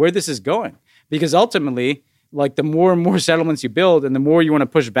foreshadows where this is going. Because ultimately, like the more and more settlements you build and the more you want to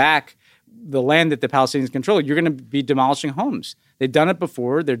push back the land that the Palestinians control, you're going to be demolishing homes. They've done it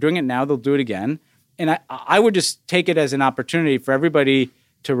before. They're doing it now. They'll do it again. And I would just take it as an opportunity for everybody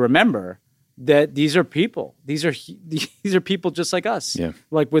to remember that these are people. These are people just like us. Yeah.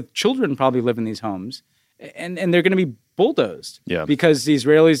 Like with children probably live in these homes, and they're going to be bulldozed because the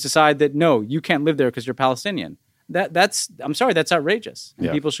Israelis decide that, no, you can't live there because you're Palestinian. I'm sorry, that's outrageous.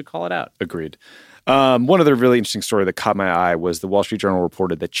 And people should call it out. Agreed. One other really interesting story that caught my eye was the Wall Street Journal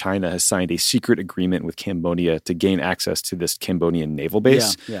reported that China has signed a secret agreement with Cambodia to gain access to this Cambodian naval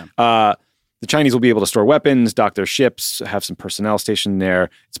base. The Chinese will be able to store weapons, dock their ships, have some personnel stationed there.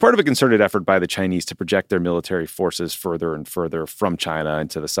 It's part of a concerted effort by the Chinese to project their military forces further and further from China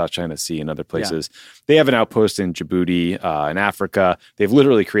into the South China Sea and other places. They have an outpost in Djibouti in Africa. They've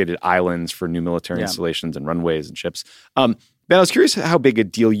literally created islands for new military installations and runways and ships. Ben, I was curious how big a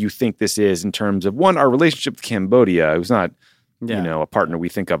deal you think this is in terms of, one, our relationship with Cambodia, who's not a partner we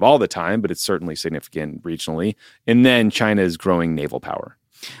think of all the time, but it's certainly significant regionally, and then China's growing naval power.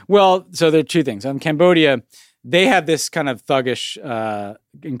 Well, so there are two things. On Cambodia, they have this kind of thuggish,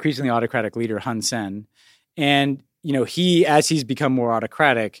 increasingly autocratic leader, Hun Sen. And, you know, as he's become more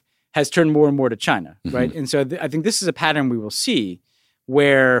autocratic, has turned more and more to China, right? And so I think this is a pattern we will see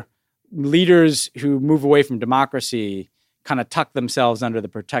where leaders who move away from democracy kind of tuck themselves under the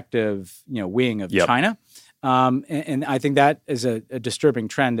protective, wing of China. And I think that is a disturbing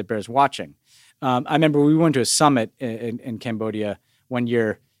trend that bears watching. I remember we went to a summit in Cambodia one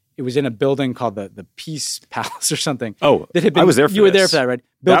year. It was in a building called the Peace Palace or something. Oh, that had been, I was there for You were there for that, right?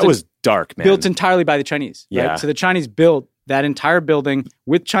 That was dark, man. Built entirely by the Chinese, right? Yeah. So the Chinese built that entire building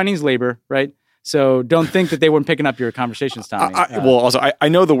with Chinese labor, right? So don't think that they weren't picking up your conversations, Tommy. I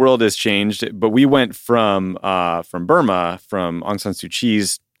know the world has changed, but we went from Burma, from Aung San Suu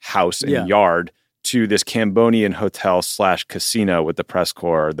Kyi's house and yard, to this Cambodian hotel / casino with the press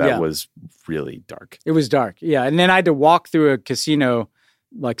corps that was really dark. It was dark, yeah. And then I had to walk through a casino,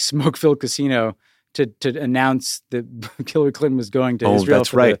 like smoke-filled casino, to announce that Hillary Clinton was going to Israel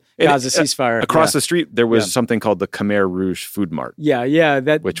for the Gaza ceasefire. Across the street, there was something called the Khmer Rouge Food Mart.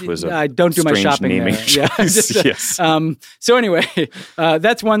 Which was I don't do my shopping naming there. Yes. So anyway,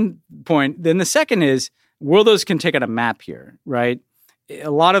 that's one point. Then the second is, world those can take out a map here, right?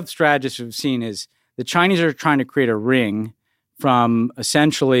 A lot of strategists we've seen is the Chinese are trying to create a ring from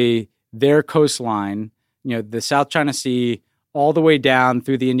essentially their coastline, the South China Sea, all the way down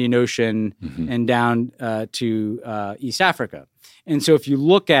through the Indian Ocean and down to East Africa. And so if you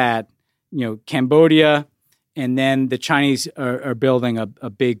look at, Cambodia, and then the Chinese are building a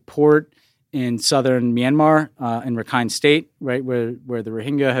big port in southern Myanmar, in Rakhine State, right, where the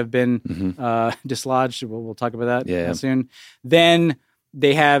Rohingya have been dislodged. We'll talk about that soon. Then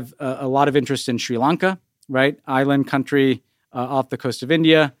they have a lot of interest in Sri Lanka, right, island country off the coast of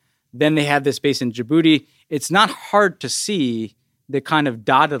India. Then they have this base in Djibouti. It's not hard to see the kind of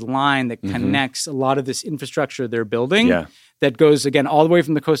dotted line that connects a lot of this infrastructure they're building that goes, again, all the way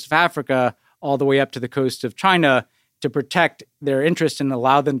from the coast of Africa all the way up to the coast of China to protect their interest and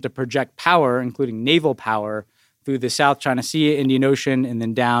allow them to project power, including naval power, through the South China Sea, Indian Ocean, and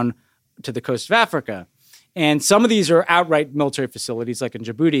then down to the coast of Africa. And some of these are outright military facilities, like in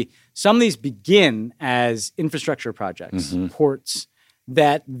Djibouti. Some of these begin as infrastructure projects, ports,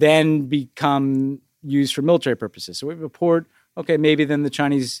 that then become used for military purposes. So we have a port, okay, maybe then the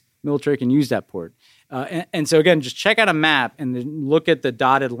Chinese military can use that port. And so again, just check out a map and then look at the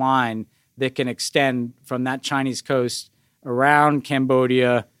dotted line that can extend from that Chinese coast around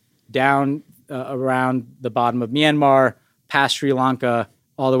Cambodia, down around the bottom of Myanmar, past Sri Lanka,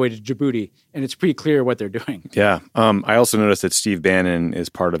 all the way to Djibouti, and it's pretty clear what they're doing. Yeah. I also noticed that Steve Bannon is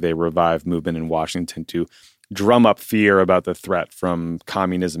part of a revived movement in Washington to drum up fear about the threat from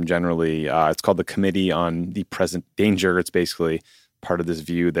communism generally. It's called the Committee on the Present Danger. It's basically part of this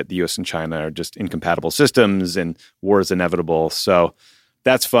view that the U.S. and China are just incompatible systems and war is inevitable. So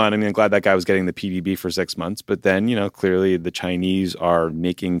that's fun. I mean, I'm glad that guy was getting the PDB for 6 months, but then, clearly the Chinese are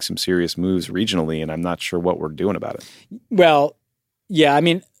making some serious moves regionally, and I'm not sure what we're doing about it. Well, yeah, I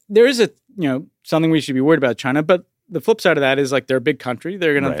mean, there is something we should be worried about China, but the flip side of that is like they're a big country.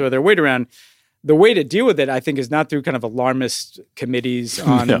 They're going to throw their weight around. The way to deal with it, I think, is not through kind of alarmist committees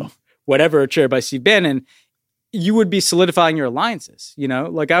on whatever chaired by Steve Bannon. You would be solidifying your alliances.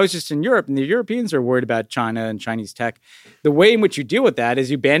 Like I was just in Europe and the Europeans are worried about China and Chinese tech. The way in which you deal with that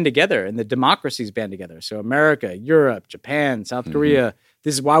is you band together and the democracies band together. So America, Europe, Japan, South Korea,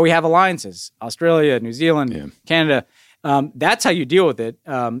 this is why we have alliances. Australia, New Zealand, Canada. That's how you deal with it.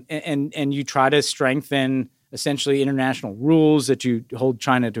 And you try to strengthen essentially international rules that you hold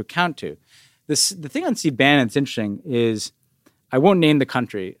China to account to. The thing on Steve Bannon that's interesting is, I won't name the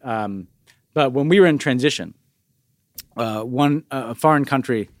country, but when we were in transition, a foreign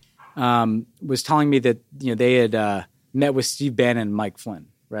country was telling me that they had met with Steve Bannon and Mike Flynn,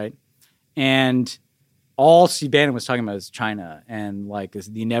 right? And all Steve Bannon was talking about is China and like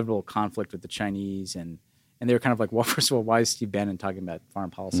the inevitable conflict with the Chinese, and they were kind of like, well, first of all, why is Steve Bannon talking about foreign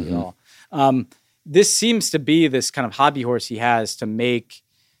policy at all? This seems to be this kind of hobby horse he has to make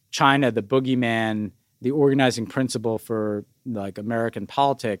China the boogeyman, the organizing principle for like American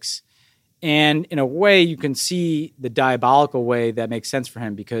politics. And in a way, you can see the diabolical way that makes sense for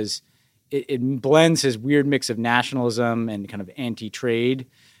him because it blends his weird mix of nationalism and kind of anti-trade,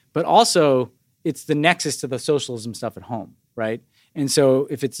 but also it's the nexus to the socialism stuff at home, right? And so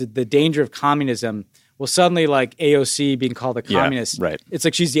if it's the danger of communism, well, suddenly like AOC being called a communist, it's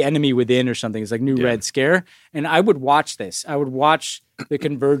like she's the enemy within or something. It's like new Red Scare. And I would watch this. I would watch the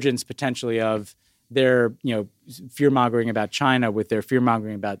convergence potentially of their, fear-mongering about China with their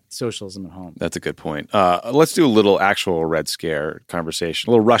fear-mongering about socialism at home. That's a good point. Let's do a little actual Red Scare conversation,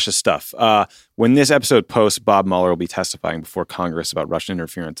 a little Russia stuff. When this episode posts, Bob Mueller will be testifying before Congress about Russian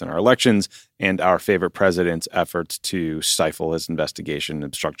interference in our elections and our favorite president's efforts to stifle his investigation,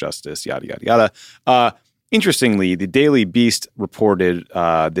 obstruct justice, yada, yada, yada. Interestingly, the Daily Beast reported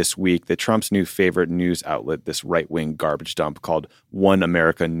this week that Trump's new favorite news outlet, this right-wing garbage dump called One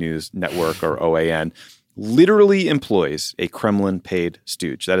America News Network, or OAN, literally employs a Kremlin-paid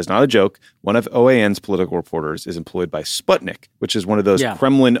stooge. That is not a joke. One of OAN's political reporters is employed by Sputnik, which is one of those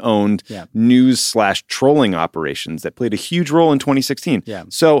Kremlin-owned news/trolling operations that played a huge role in 2016. Yeah.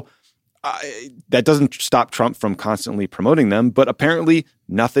 So that doesn't stop Trump from constantly promoting them, but apparently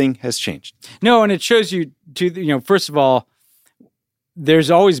nothing has changed. No, and it shows you, first of all,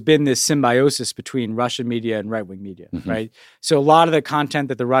 there's always been this symbiosis between Russian media and right-wing media, right? So a lot of the content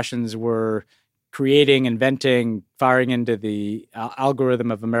that the Russians were creating, inventing, firing into the algorithm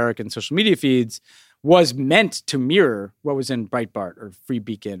of American social media feeds was meant to mirror what was in Breitbart or Free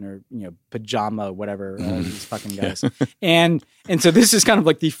Beacon or Pajama, whatever, all these fucking guys. And so this is kind of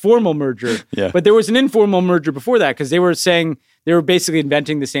like the formal merger. Yeah. But there was an informal merger before that because they were saying they were basically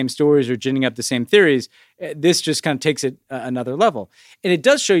inventing the same stories or ginning up the same theories. This just kind of takes it another level. And it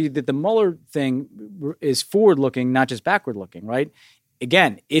does show you that the Mueller thing is forward-looking, not just backward-looking, right?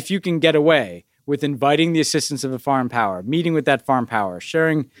 Again, if you can get away with inviting the assistance of a foreign power, meeting with that foreign power,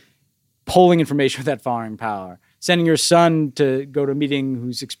 polling information with that foreign power, sending your son to go to a meeting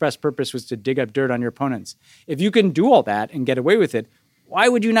whose express purpose was to dig up dirt on your opponents. If you can do all that and get away with it, why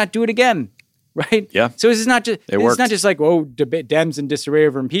would you not do it again? Right? Yeah. So this is not just like, Dems in disarray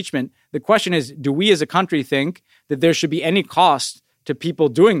over impeachment. The question is, do we as a country think that there should be any cost to people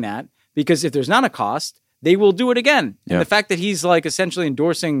doing that? Because if there's not a cost, they will do it again. Yeah. And the fact that he's like essentially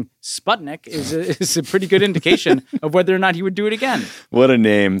endorsing Sputnik is a pretty good indication of whether or not he would do it again. What a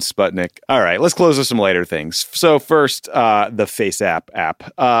name, Sputnik. All right, let's close with some lighter things. So first, the FaceApp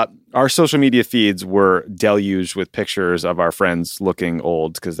app. Our social media feeds were deluged with pictures of our friends looking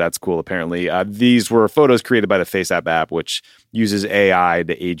old, because that's cool, apparently. These were photos created by the FaceApp app, which uses AI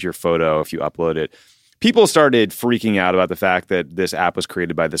to age your photo if you upload it. people started freaking out about the fact that this app was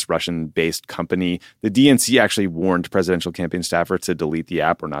created by this Russian-based company. The DNC actually warned presidential campaign staffers to delete the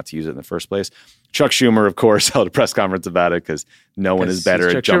app or not to use it in the first place. Chuck Schumer, of course, held a press conference about it because no one is better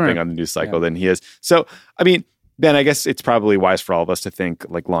at jumping on the news cycle than he is. So, I mean, Ben, I guess it's probably wise for all of us to think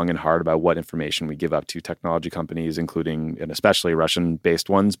like long and hard about what information we give up to technology companies, including and especially Russian-based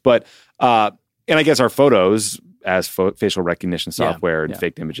ones. But and I guess our photos as facial recognition software and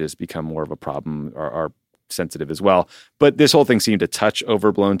faked images become more of a problem or are sensitive as well. But this whole thing seemed a touch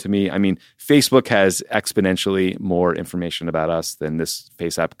overblown to me. I mean, Facebook has exponentially more information about us than this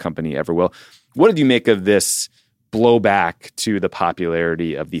FaceApp company ever will. What did you make of this blowback to the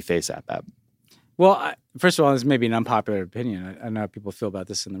popularity of the FaceApp app? Well, first of all, this may be an unpopular opinion. I know how people feel about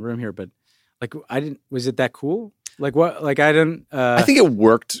this in the room here, but like, was it that cool? Like what? Like I didn't. I think it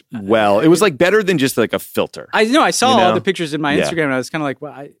worked well. It was like better than just like a filter. I know. I saw all the pictures in my Instagram, and I was kind of like,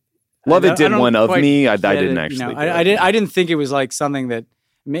 well, Love It did one of me. I didn't actually. I didn't think it was like something that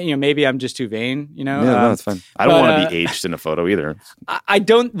maybe I'm just too vain. No, that's fine. I don't want to be aged in a photo either. I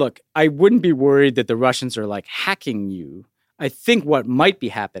don't look. I wouldn't be worried that the Russians are like hacking you. I think what might be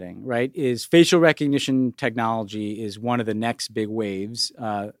happening, right, is facial recognition technology is one of the next big waves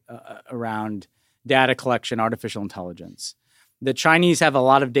around data collection, artificial intelligence. The Chinese have a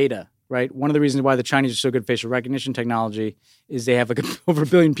lot of data, right? One of the reasons why the Chinese are so good at facial recognition technology is they have like over 1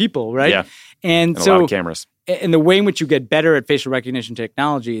 billion people, right? Yeah. And so, a lot of cameras. And the way in which you get better at facial recognition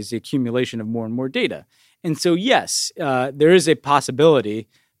technology is the accumulation of more and more data. And so, yes, there is a possibility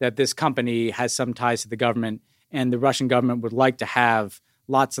that this company has some ties to the government, and the Russian government would like to have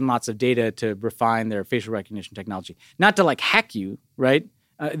lots and lots of data to refine their facial recognition technology. Not to like hack you, right?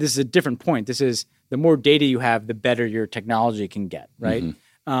 This is a different point. This is the more data you have, the better your technology can get, right?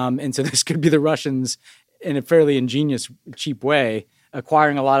 Mm-hmm. And so this could be the Russians in a fairly ingenious, cheap way,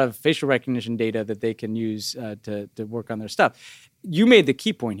 acquiring a lot of facial recognition data that they can use to work on their stuff. You made the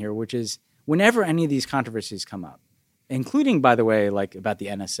key point here, which is whenever any of these controversies come up, including, by the way, like about the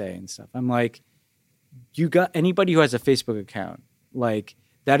NSA and stuff, I'm like, you got anybody who has a Facebook account, like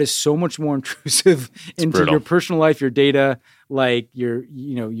that is so much more intrusive into your personal life, your data, like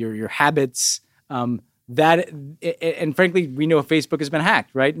your habits. And frankly, we know Facebook has been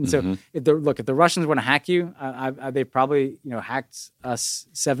hacked, right? And so, if the Russians want to hack you, they probably hacked us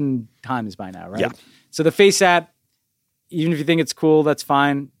 7 times by now, right? Yeah. So the FaceApp, even if you think it's cool, that's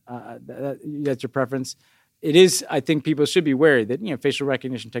fine. That's your preference. It is. I think people should be wary that facial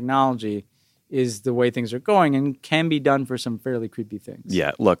recognition technology is the way things are going and can be done for some fairly creepy things.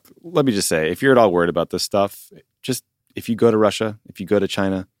 Yeah, look, let me just say, if you're at all worried about this stuff, just if you go to Russia, if you go to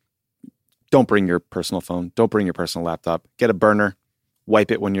China, don't bring your personal phone. Don't bring your personal laptop. Get a burner.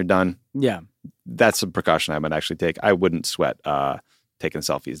 Wipe it when you're done. Yeah. That's a precaution I might actually take. I wouldn't sweat taking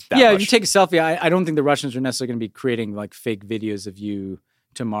selfies that much. If you take a selfie, I don't think the Russians are necessarily going to be creating like fake videos of you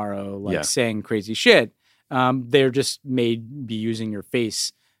tomorrow, saying crazy shit. They're just may be using your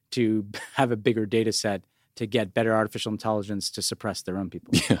face to have a bigger data set to get better artificial intelligence to suppress their own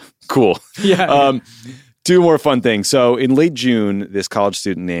people. Yeah, cool. Yeah. 2 more fun things. So in late June, this college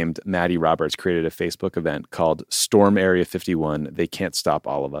student named Maddie Roberts created a Facebook event called Storm Area 51. They Can't Stop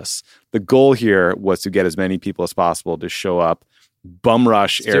All of Us. The goal here was to get as many people as possible to show up, bum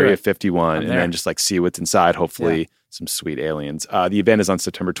rush Area 51, and then just like see what's inside, hopefully some sweet aliens. The event is on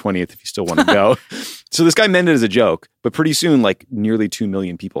September 20th if you still want to go. So this guy meant it as a joke, but pretty soon like nearly 2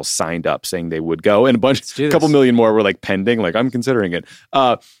 million people signed up saying they would go, and a couple million more were like pending, like I'm considering it.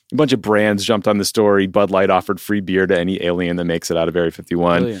 A bunch of brands jumped on the story. Bud Light offered free beer to any alien that makes it out of Area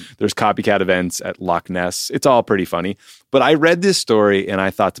 51. Brilliant. There's copycat events at Loch Ness. It's all pretty funny. But I read this story and I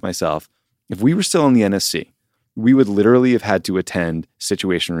thought to myself, if we were still in the NSC, we would literally have had to attend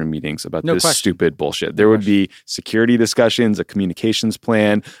situation room meetings about this stupid bullshit. There would be security discussions, a communications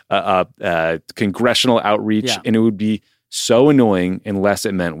plan, congressional outreach, and it would be so annoying unless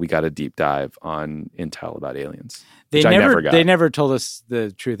it meant we got a deep dive on intel about aliens. They never told us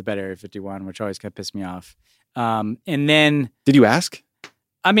the truth about Area 51, which always kind of pissed me off. And then... Did you ask?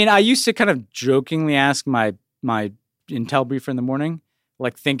 I mean, I used to kind of jokingly ask my intel briefer in the morning,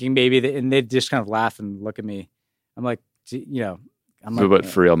 like thinking maybe, and they'd just kind of laugh and look at me. I'm like, but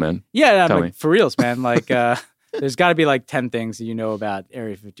for real, man. Yeah, I'm like, for reals, man. Like, there's got to be like 10 things that you know about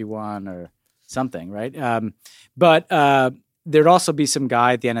Area 51 or something, right? But there'd also be some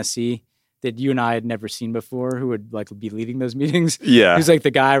guy at the NSC that you and I had never seen before who would like be leading those meetings. Yeah. Who's like the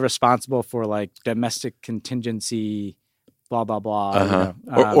guy responsible for like domestic contingency, blah, blah, blah.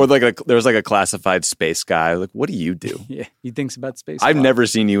 Uh-huh. Or like there was like a classified space guy. Like, what do you do? Yeah, he thinks about space. I've never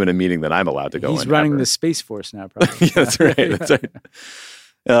seen you in a meeting that I'm allowed to go in. He's running the Space Force now, probably. Yeah, that's right. That's right.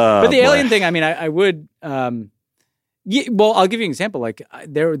 But the alien thing, I mean, I would. Well, I'll give you an example. Like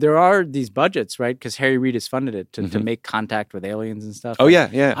there are these budgets, right? Because Harry Reid has funded it to make contact with aliens and stuff. Oh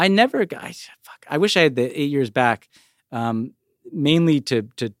yeah. I wish I had the 8 years back, mainly to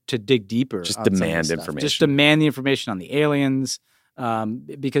dig deeper. Just demand information. Just demand the information on the aliens,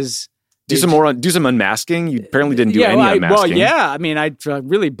 because do some unmasking. You apparently didn't do any unmasking. Well, yeah. I mean, I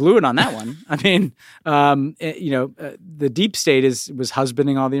really blew it on that one. I mean, the deep state was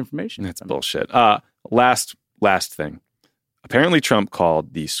husbanding all the information. That's bullshit. Last thing. Apparently, Trump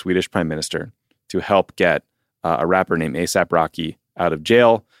called the Swedish prime minister to help get a rapper named ASAP Rocky out of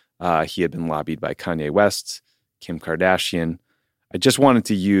jail. He had been lobbied by Kanye West, Kim Kardashian. I just wanted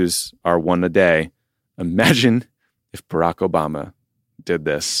to use our one a day. Imagine if Barack Obama did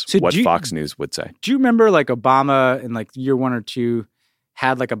this, what Fox News would say. Do you remember like Obama in like year 1 or 2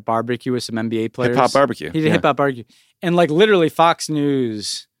 had like a barbecue with some NBA players? Hip-hop barbecue. He did hip-hop barbecue. And like literally Fox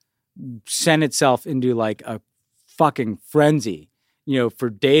News sent itself into like a fucking frenzy, for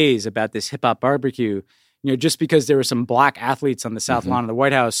days about this hip-hop barbecue, just because there were some black athletes on the South Lawn of the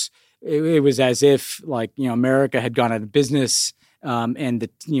White House. It was as if like, America had gone out of business, and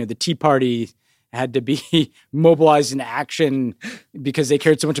the Tea Party had to be mobilized into action because they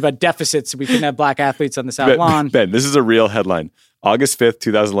cared so much about deficits. So we couldn't have black athletes on the South Lawn. Ben, this is a real headline. August 5th,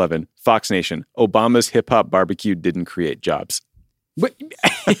 2011, Fox Nation, Obama's hip-hop barbecue didn't create jobs. But,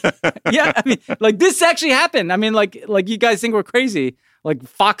 yeah, I mean, like this actually happened. I mean, like you guys think we're crazy. Like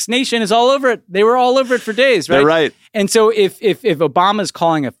Fox Nation is all over it. They were all over it for days, right? They're right. And so if Obama's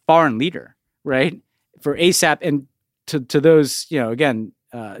calling a foreign leader, right, for ASAP, and to those, again,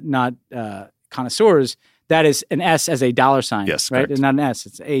 not connoisseurs, that is an S as a dollar sign. Yes, right. Correct. It's not an S.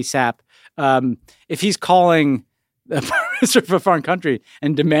 It's ASAP. If he's calling the prime minister of a foreign country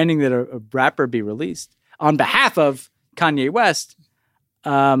and demanding that a rapper be released on behalf of Kanye West,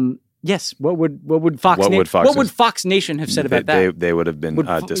 yes. What would Fox Nation have said about that? They would have been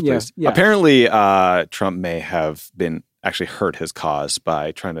displeased. Yeah. Apparently, Trump may have been actually hurt his cause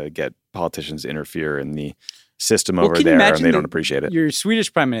by trying to get politicians to interfere in the system over there, and they don't appreciate it. You're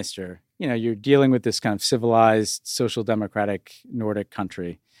Swedish prime minister. You're dealing with this kind of civilized, social democratic Nordic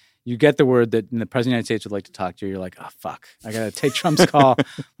country. You get the word that the president of the United States would like to talk to you. You're like, oh fuck, I gotta take Trump's call.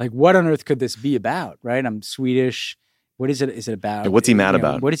 Like, what on earth could this be about? Right? I'm Swedish. What is it? Is it about? What's he mad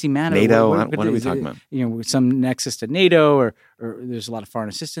about? What is he mad about? NATO? What are we talking about? Some nexus to NATO, or there's a lot of foreign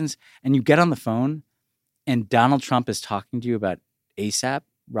assistance. And you get on the phone, and Donald Trump is talking to you about ASAP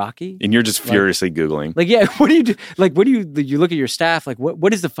Rocky, and you're just furiously Googling. Like, yeah, what do you do? Like, you look at your staff? Like,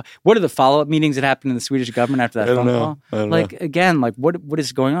 what are the follow up meetings that happened in the Swedish government after that phone call? I don't know. Again, like, what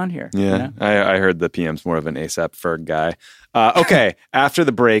is going on here? Yeah, I heard the PM's more of an ASAP Ferg guy. Okay, after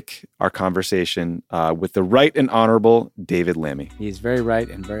the break, our conversation with the right and honorable David Lammy. He's very right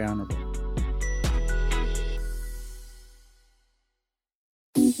and very honorable.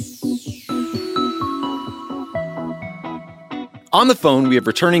 On the phone, we have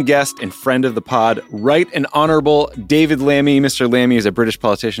returning guest and friend of the pod, Right and Honourable David Lammy. Mr. Lammy is a British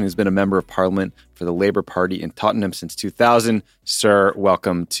politician who's been a member of Parliament for the Labour Party in Tottenham since 2000. Sir,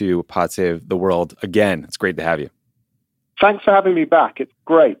 welcome to Pod Save the World again. It's great to have you. Thanks for having me back. It's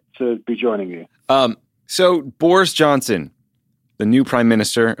great to be joining you. So Boris Johnson, the new Prime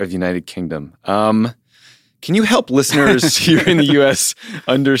Minister of the United Kingdom. Can you help listeners here in the U.S.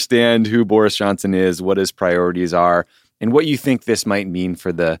 understand who Boris Johnson is, what his priorities are, and what you think this might mean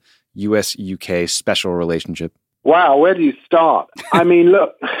for the U.S.-UK special relationship? Wow, where do you start? I mean,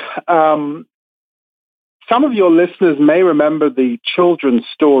 look, some of your listeners may remember the children's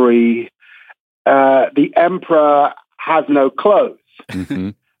story, The Emperor Has No Clothes.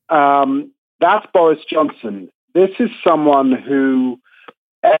 Mm-hmm. That's Boris Johnson. This is someone who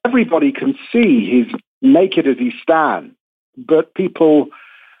everybody can see. He's naked as he stands, but people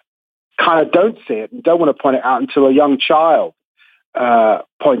kind of don't see it and don't want to point it out until a young child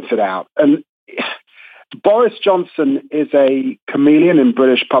points it out. And Boris Johnson is a chameleon in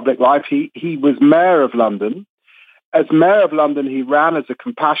British public life. He was mayor of London. As mayor of London, he ran as a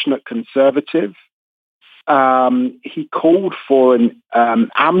compassionate conservative. He called for an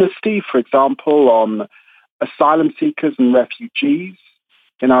amnesty, for example, on asylum seekers and refugees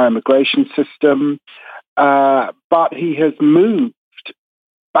in our immigration system. But he has moved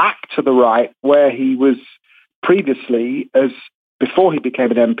back to the right, where he was previously, as before he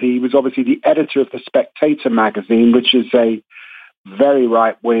became an MP, he was obviously the editor of The Spectator magazine, which is a very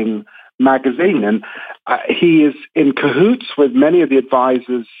right-wing magazine. And he is in cahoots with many of the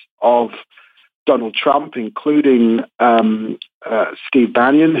advisors of Donald Trump, including Steve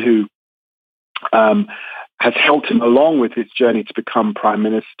Bannon, who has helped him along with his journey to become prime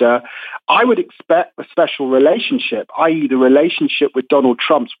minister. I would expect a special relationship, i.e. the relationship with Donald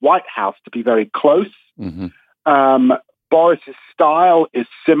Trump's White House, to be very close. Mm-hmm. Boris's style is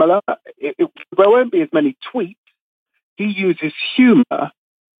similar. There won't be as many tweets. He uses humor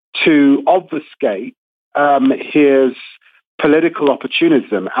to obfuscate his political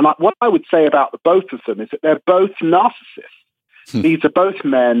opportunism. And what I would say about the both of them is that they're both narcissists. These are both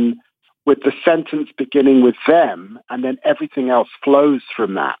men with the sentence beginning with them, and then everything else flows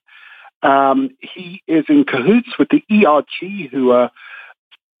from that. He is in cahoots with the ERG, who are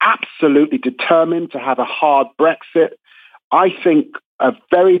absolutely determined to have a hard Brexit. I think a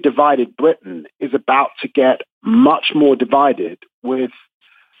very divided Britain is about to get much more divided with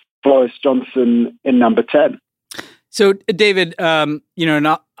Boris Johnson in number 10. So, David, and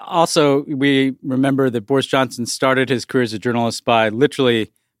also we remember that Boris Johnson started his career as a journalist by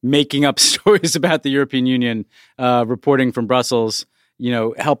literally making up stories about the European Union, reporting from Brussels,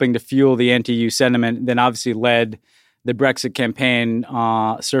 helping to fuel the anti-EU sentiment, then obviously led the Brexit campaign,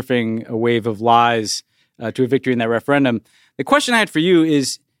 surfing a wave of lies to a victory in that referendum. The question I had for you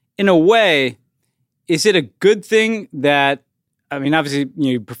is, in a way, is it a good thing that, obviously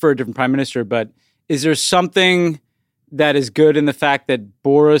you prefer a different prime minister, but is there something that is good in the fact that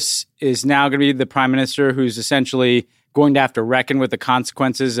Boris is now going to be the prime minister who's essentially going to have to reckon with the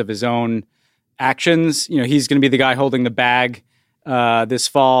consequences of his own actions? He's going to be the guy holding the bag this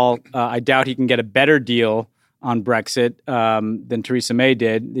fall. I doubt he can get a better deal on Brexit than Theresa May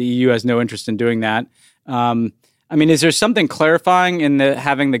did. The EU has no interest in doing that. Is there something clarifying in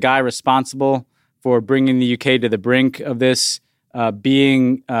having the guy responsible for bringing the UK to the brink of this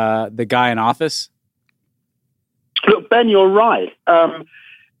being the guy in office? Look, Ben, you're right.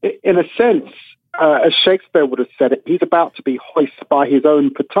 In a sense, as Shakespeare would have said it, he's about to be hoisted by his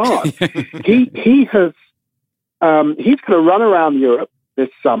own petard. He's going to run around Europe this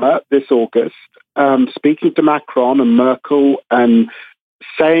summer, this August, speaking to Macron and Merkel and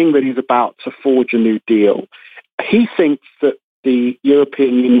saying that he's about to forge a new deal. He thinks that the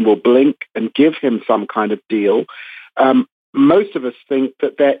European Union will blink and give him some kind of deal. Most of us think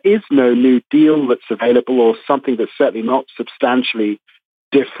that there is no new deal that's available, or something that's certainly not substantially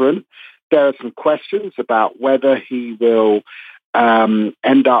different. There are some questions about whether he will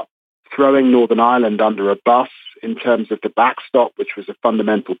end up throwing Northern Ireland under a bus in terms of the backstop, which was a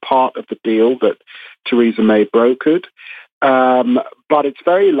fundamental part of the deal that Theresa May brokered. But it's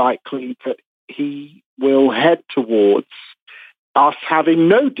very likely that he will head towards us having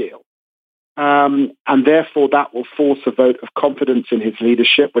no deal. And therefore, that will force a vote of confidence in his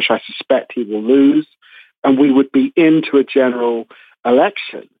leadership, which I suspect he will lose, and we would be into a general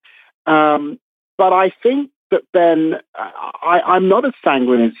election. But I think that, Ben, I'm not as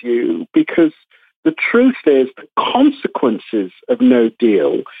sanguine as you, because the truth is the consequences of no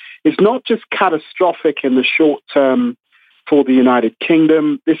deal is not just catastrophic in the short term for the United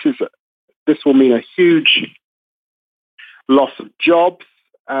Kingdom. This will mean a huge loss of jobs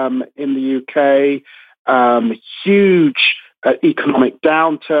in the UK, huge economic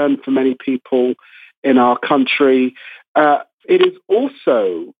downturn for many people in our country. It is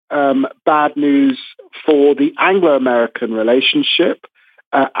also bad news for the Anglo-American relationship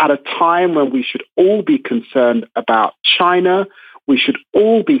at a time when we should all be concerned about China. We should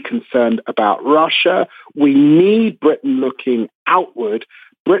all be concerned about Russia. We need Britain looking outward.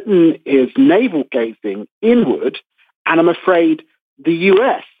 Britain is navel-gazing inward, and I'm afraid the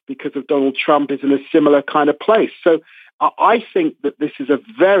US, because of Donald Trump, is in a similar kind of place. So I think that this is a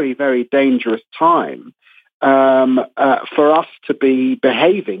very, very dangerous time for us to be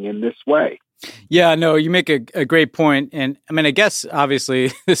behaving in this way. Yeah, no, you make a great point. And I guess,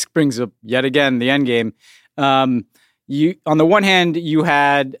 obviously, this brings up yet again the end game. You, on the one hand, you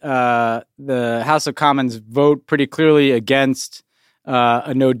had the House of Commons vote pretty clearly against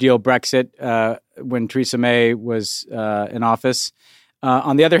a no-deal Brexit when Theresa May was in office.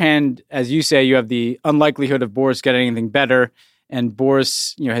 On the other hand, as you say, you have the unlikelihood of Boris getting anything better, and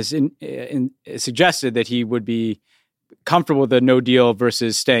Boris, has suggested that he would be comfortable with a no deal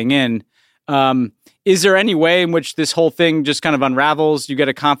versus staying in. Is there any way in which this whole thing just kind of unravels? You get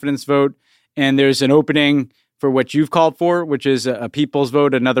a confidence vote, and there's an opening for what you've called for, which is a people's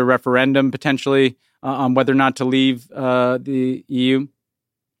vote, another referendum potentially on whether or not to leave the EU?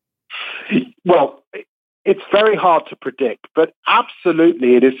 Well, it's very hard to predict, but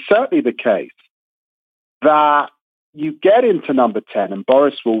absolutely, it is certainly the case that you get into number 10, and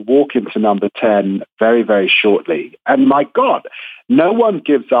Boris will walk into number 10 very, very shortly. And my God, no one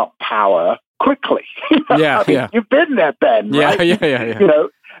gives up power quickly. Yeah, You've been there, Ben, right? Yeah.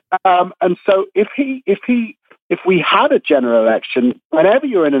 And so if we had a general election, whenever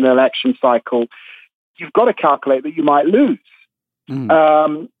you're in an election cycle, you've got to calculate that you might lose.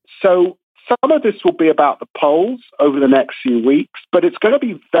 So some of this will be about the polls over the next few weeks, but it's going to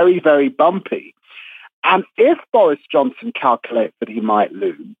be very, very bumpy. And if Boris Johnson calculates that he might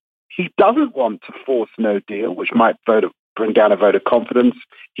lose, he doesn't want to force no deal, which might bring down a vote of confidence.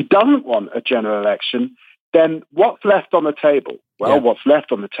 He doesn't want a general election. Then what's left on the table? Well, what's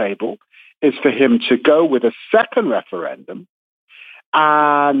left on the table is for him to go with a second referendum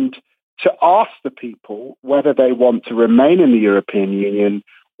and to ask the people whether they want to remain in the European Union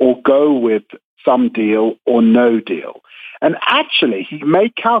or go with some deal or no deal. And actually, he may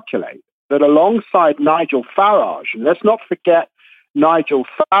calculate that alongside Nigel Farage, and let's not forget Nigel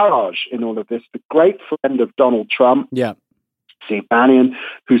Farage in all of this, the great friend of Donald Trump, Steve Bannon,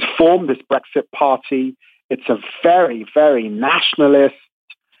 who's formed this Brexit party. It's a very, very nationalist,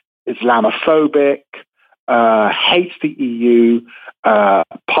 Islamophobic, hates the EU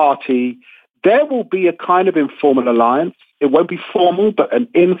party. There will be a kind of informal alliance. It won't be formal, but an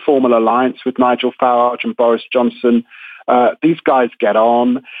informal alliance with Nigel Farage and Boris Johnson. These guys get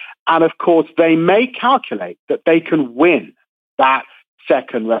on. And of course, they may calculate that they can win that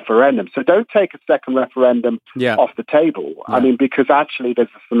second referendum. So don't take a second referendum off the table. I mean, because actually there's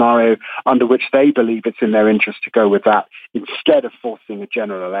a scenario under which they believe it's in their interest to go with that instead of forcing a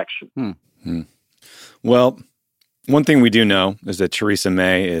general election. Well, one thing we do know is that Theresa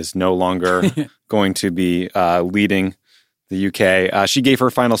May is no longer going to be leading the UK. She gave her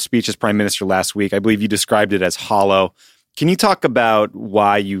final speech as Prime Minister last week. I believe you described it as hollow. Can you talk about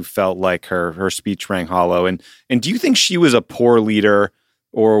why you felt like her speech rang hollow? And do you think she was a poor leader,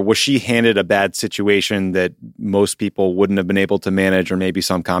 or was she handed a bad situation that most people wouldn't have been able to manage, or maybe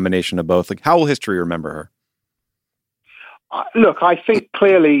some combination of both? Like, how will history remember her? Look, I think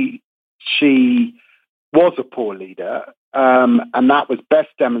clearly she was a poor leader, and that was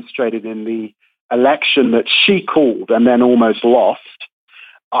best demonstrated in the election that she called and then almost lost.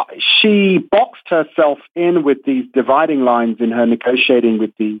 She boxed herself in with these dividing lines in her negotiating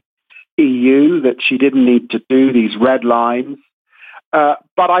with the EU that she didn't need to do, these red lines. But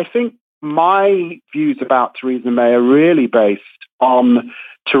I think my views about Theresa May are really based on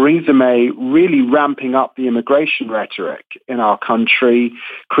Theresa May really ramping up the immigration rhetoric in our country,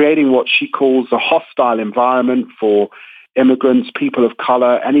 creating what she calls a hostile environment for immigrants, people of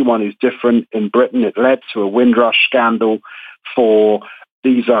color, anyone who's different in Britain. It led to a Windrush scandal for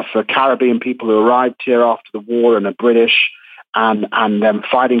Caribbean people who arrived here after the war and are British and them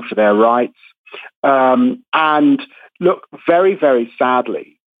fighting for their rights. And look, very, very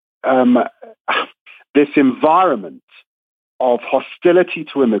sadly, this environment of hostility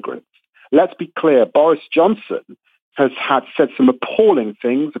to immigrants. Let's be clear, Boris Johnson has said some appalling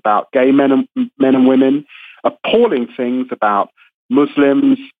things about gay men and women, appalling things about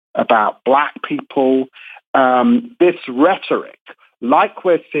Muslims, about black people. This rhetoric, like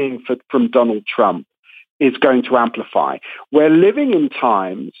we're seeing from Donald Trump, is going to amplify. We're living in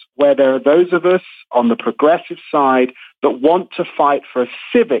times where there are those of us on the progressive side that want to fight for a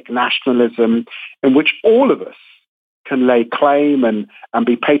civic nationalism in which all of us can lay claim and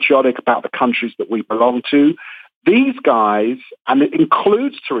be patriotic about the countries that we belong to. These guys, and it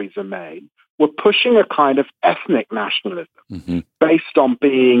includes Theresa May, were pushing a kind of ethnic nationalism based on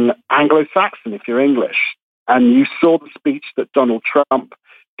being Anglo-Saxon, if you're English. And you saw the speech that Donald Trump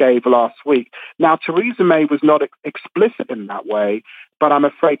gave last week. Now, Theresa May was not explicit in that way, but I'm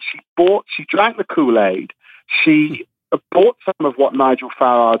afraid she drank the Kool-Aid. She bought some of what Nigel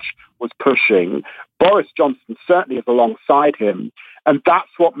Farage was pushing. Boris Johnson certainly is alongside him. And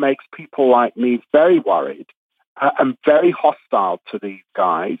that's what makes people like me very worried and very hostile to these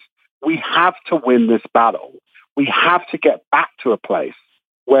guys. We have to win this battle. We have to get back to a place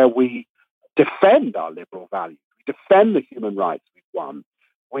where we defend our liberal values. We defend the human rights we've won.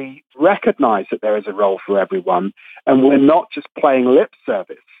 We recognize that there is a role for everyone, and we're not just playing lip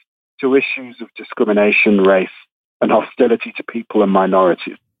service to issues of discrimination, race, and hostility to people and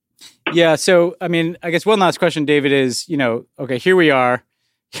minorities. Yeah, so, I mean, I guess one last question, David, is, okay, here we are.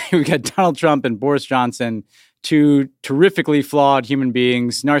 We got Donald Trump and Boris Johnson, two terrifically flawed human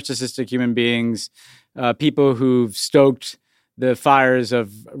beings, narcissistic human beings, people who've stoked the fires of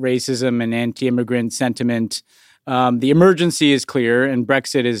racism and anti-immigrant sentiment. The emergency is clear, and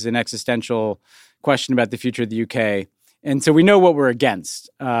Brexit is an existential question about the future of the UK. And so we know what we're against.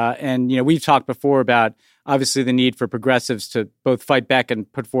 And we've talked before about, obviously, the need for progressives to both fight back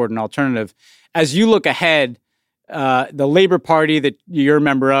and put forward an alternative. As you look ahead, the Labour Party that you're a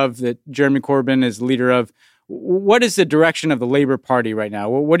member of, that Jeremy Corbyn is leader of, what is the direction of the Labour Party right now?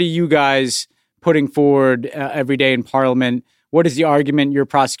 What are you guys putting forward every day in Parliament? What is the argument you're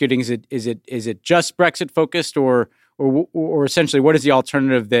prosecuting? Is it just Brexit focused, or essentially what is the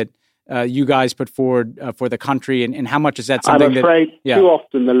alternative that you guys put forward for the country, and how much is that something? I'm afraid too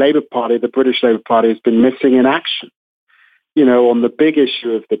often the Labour Party, the British Labour Party, has been missing in action. On the big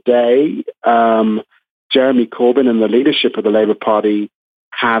issue of the day, Jeremy Corbyn and the leadership of the Labour Party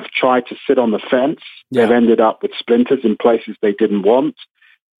have tried to sit on the fence. Yeah. They've ended up with splinters in places they didn't want.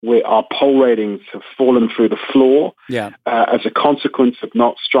 Our poll ratings have fallen through the floor as a consequence of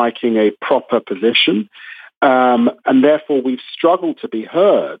not striking a proper position. And therefore, we've struggled to be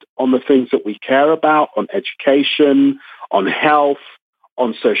heard on the things that we care about, on education, on health,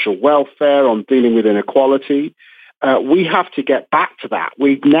 on social welfare, on dealing with inequality. We have to get back to that.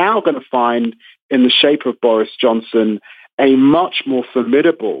 We're now going to find, in the shape of Boris Johnson, a much more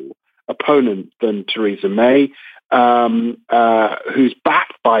formidable opponent than Theresa May, who's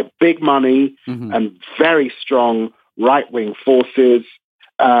backed by big money and very strong right-wing forces,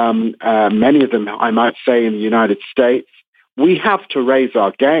 many of them, I might say, in the United States. We have to raise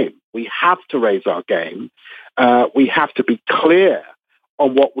our game. We have to be clear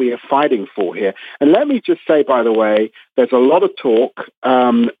on what we are fighting for here. And let me just say, by the way, there's a lot of talk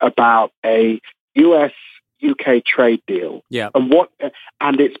about a US-UK trade deal. Yeah.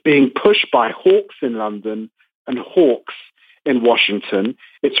 And it's being pushed by hawks in London and hawks in Washington.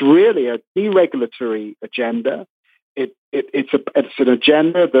 It's really a deregulatory agenda. It's an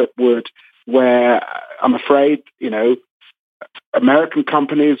agenda where I'm afraid, American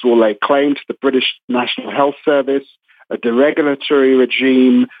companies will lay claim to the British National Health Service, a deregulatory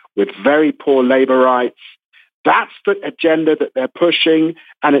regime with very poor labor rights. That's the agenda that they're pushing,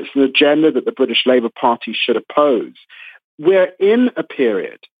 and it's an agenda that the British Labour Party should oppose. We're in a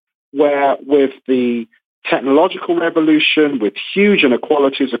period where, with the technological revolution, with huge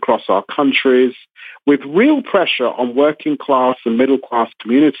inequalities across our countries, with real pressure on working class and middle class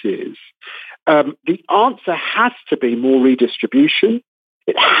communities, the answer has to be more redistribution.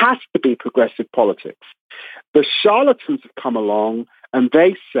 It has to be progressive politics. The charlatans have come along and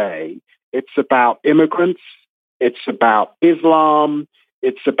they say it's about immigrants, it's about Islam,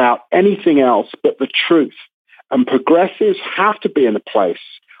 it's about anything else but the truth. And progressives have to be in a place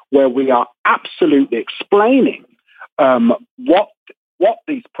where we are absolutely explaining what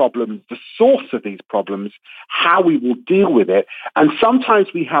these problems, the source of these problems, how we will deal with it. And sometimes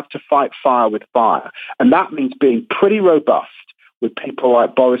we have to fight fire with fire. And that means being pretty robust with people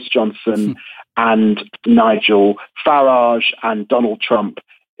like Boris Johnson and Nigel Farage and Donald Trump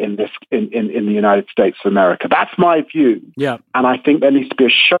in the United States of America. That's my view. Yeah. And I think there needs to be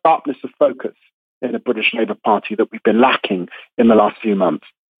a sharpness of focus in the British Labour Party that we've been lacking in the last few months.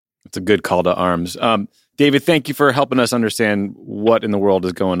 It's a good call to arms. David, thank you for helping us understand what in the world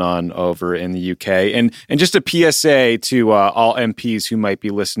is going on over in the UK. And just a PSA to all MPs who might be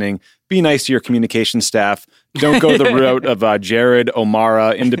listening, be nice to your communication staff. Don't go the route of Jared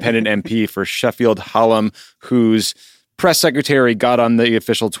O'Mara, independent MP for Sheffield Hallam, whose press secretary got on the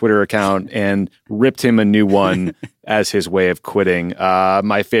official Twitter account and ripped him a new one as his way of quitting.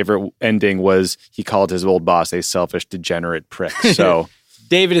 My favorite ending was he called his old boss a selfish, degenerate prick. So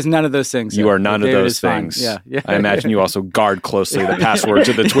David is none of those things. You are none of those things. Yeah. I imagine you also guard closely the password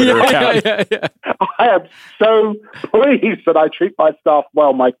to the Twitter account. Yeah. I am so pleased that I treat my staff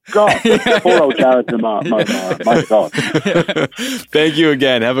well. My God. Poor old Jared O'Mara. My God. Thank you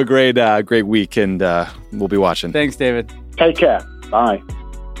again. Have a great week, and we'll be watching. Thanks, David. Take care. Bye.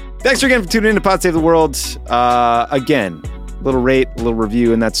 Thanks again for tuning in to Pod Save the World. Again, a little rate, a little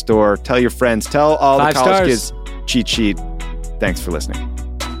review in that store. Tell your friends. Tell all 5 the college kids. Cheat sheet. Thanks for listening.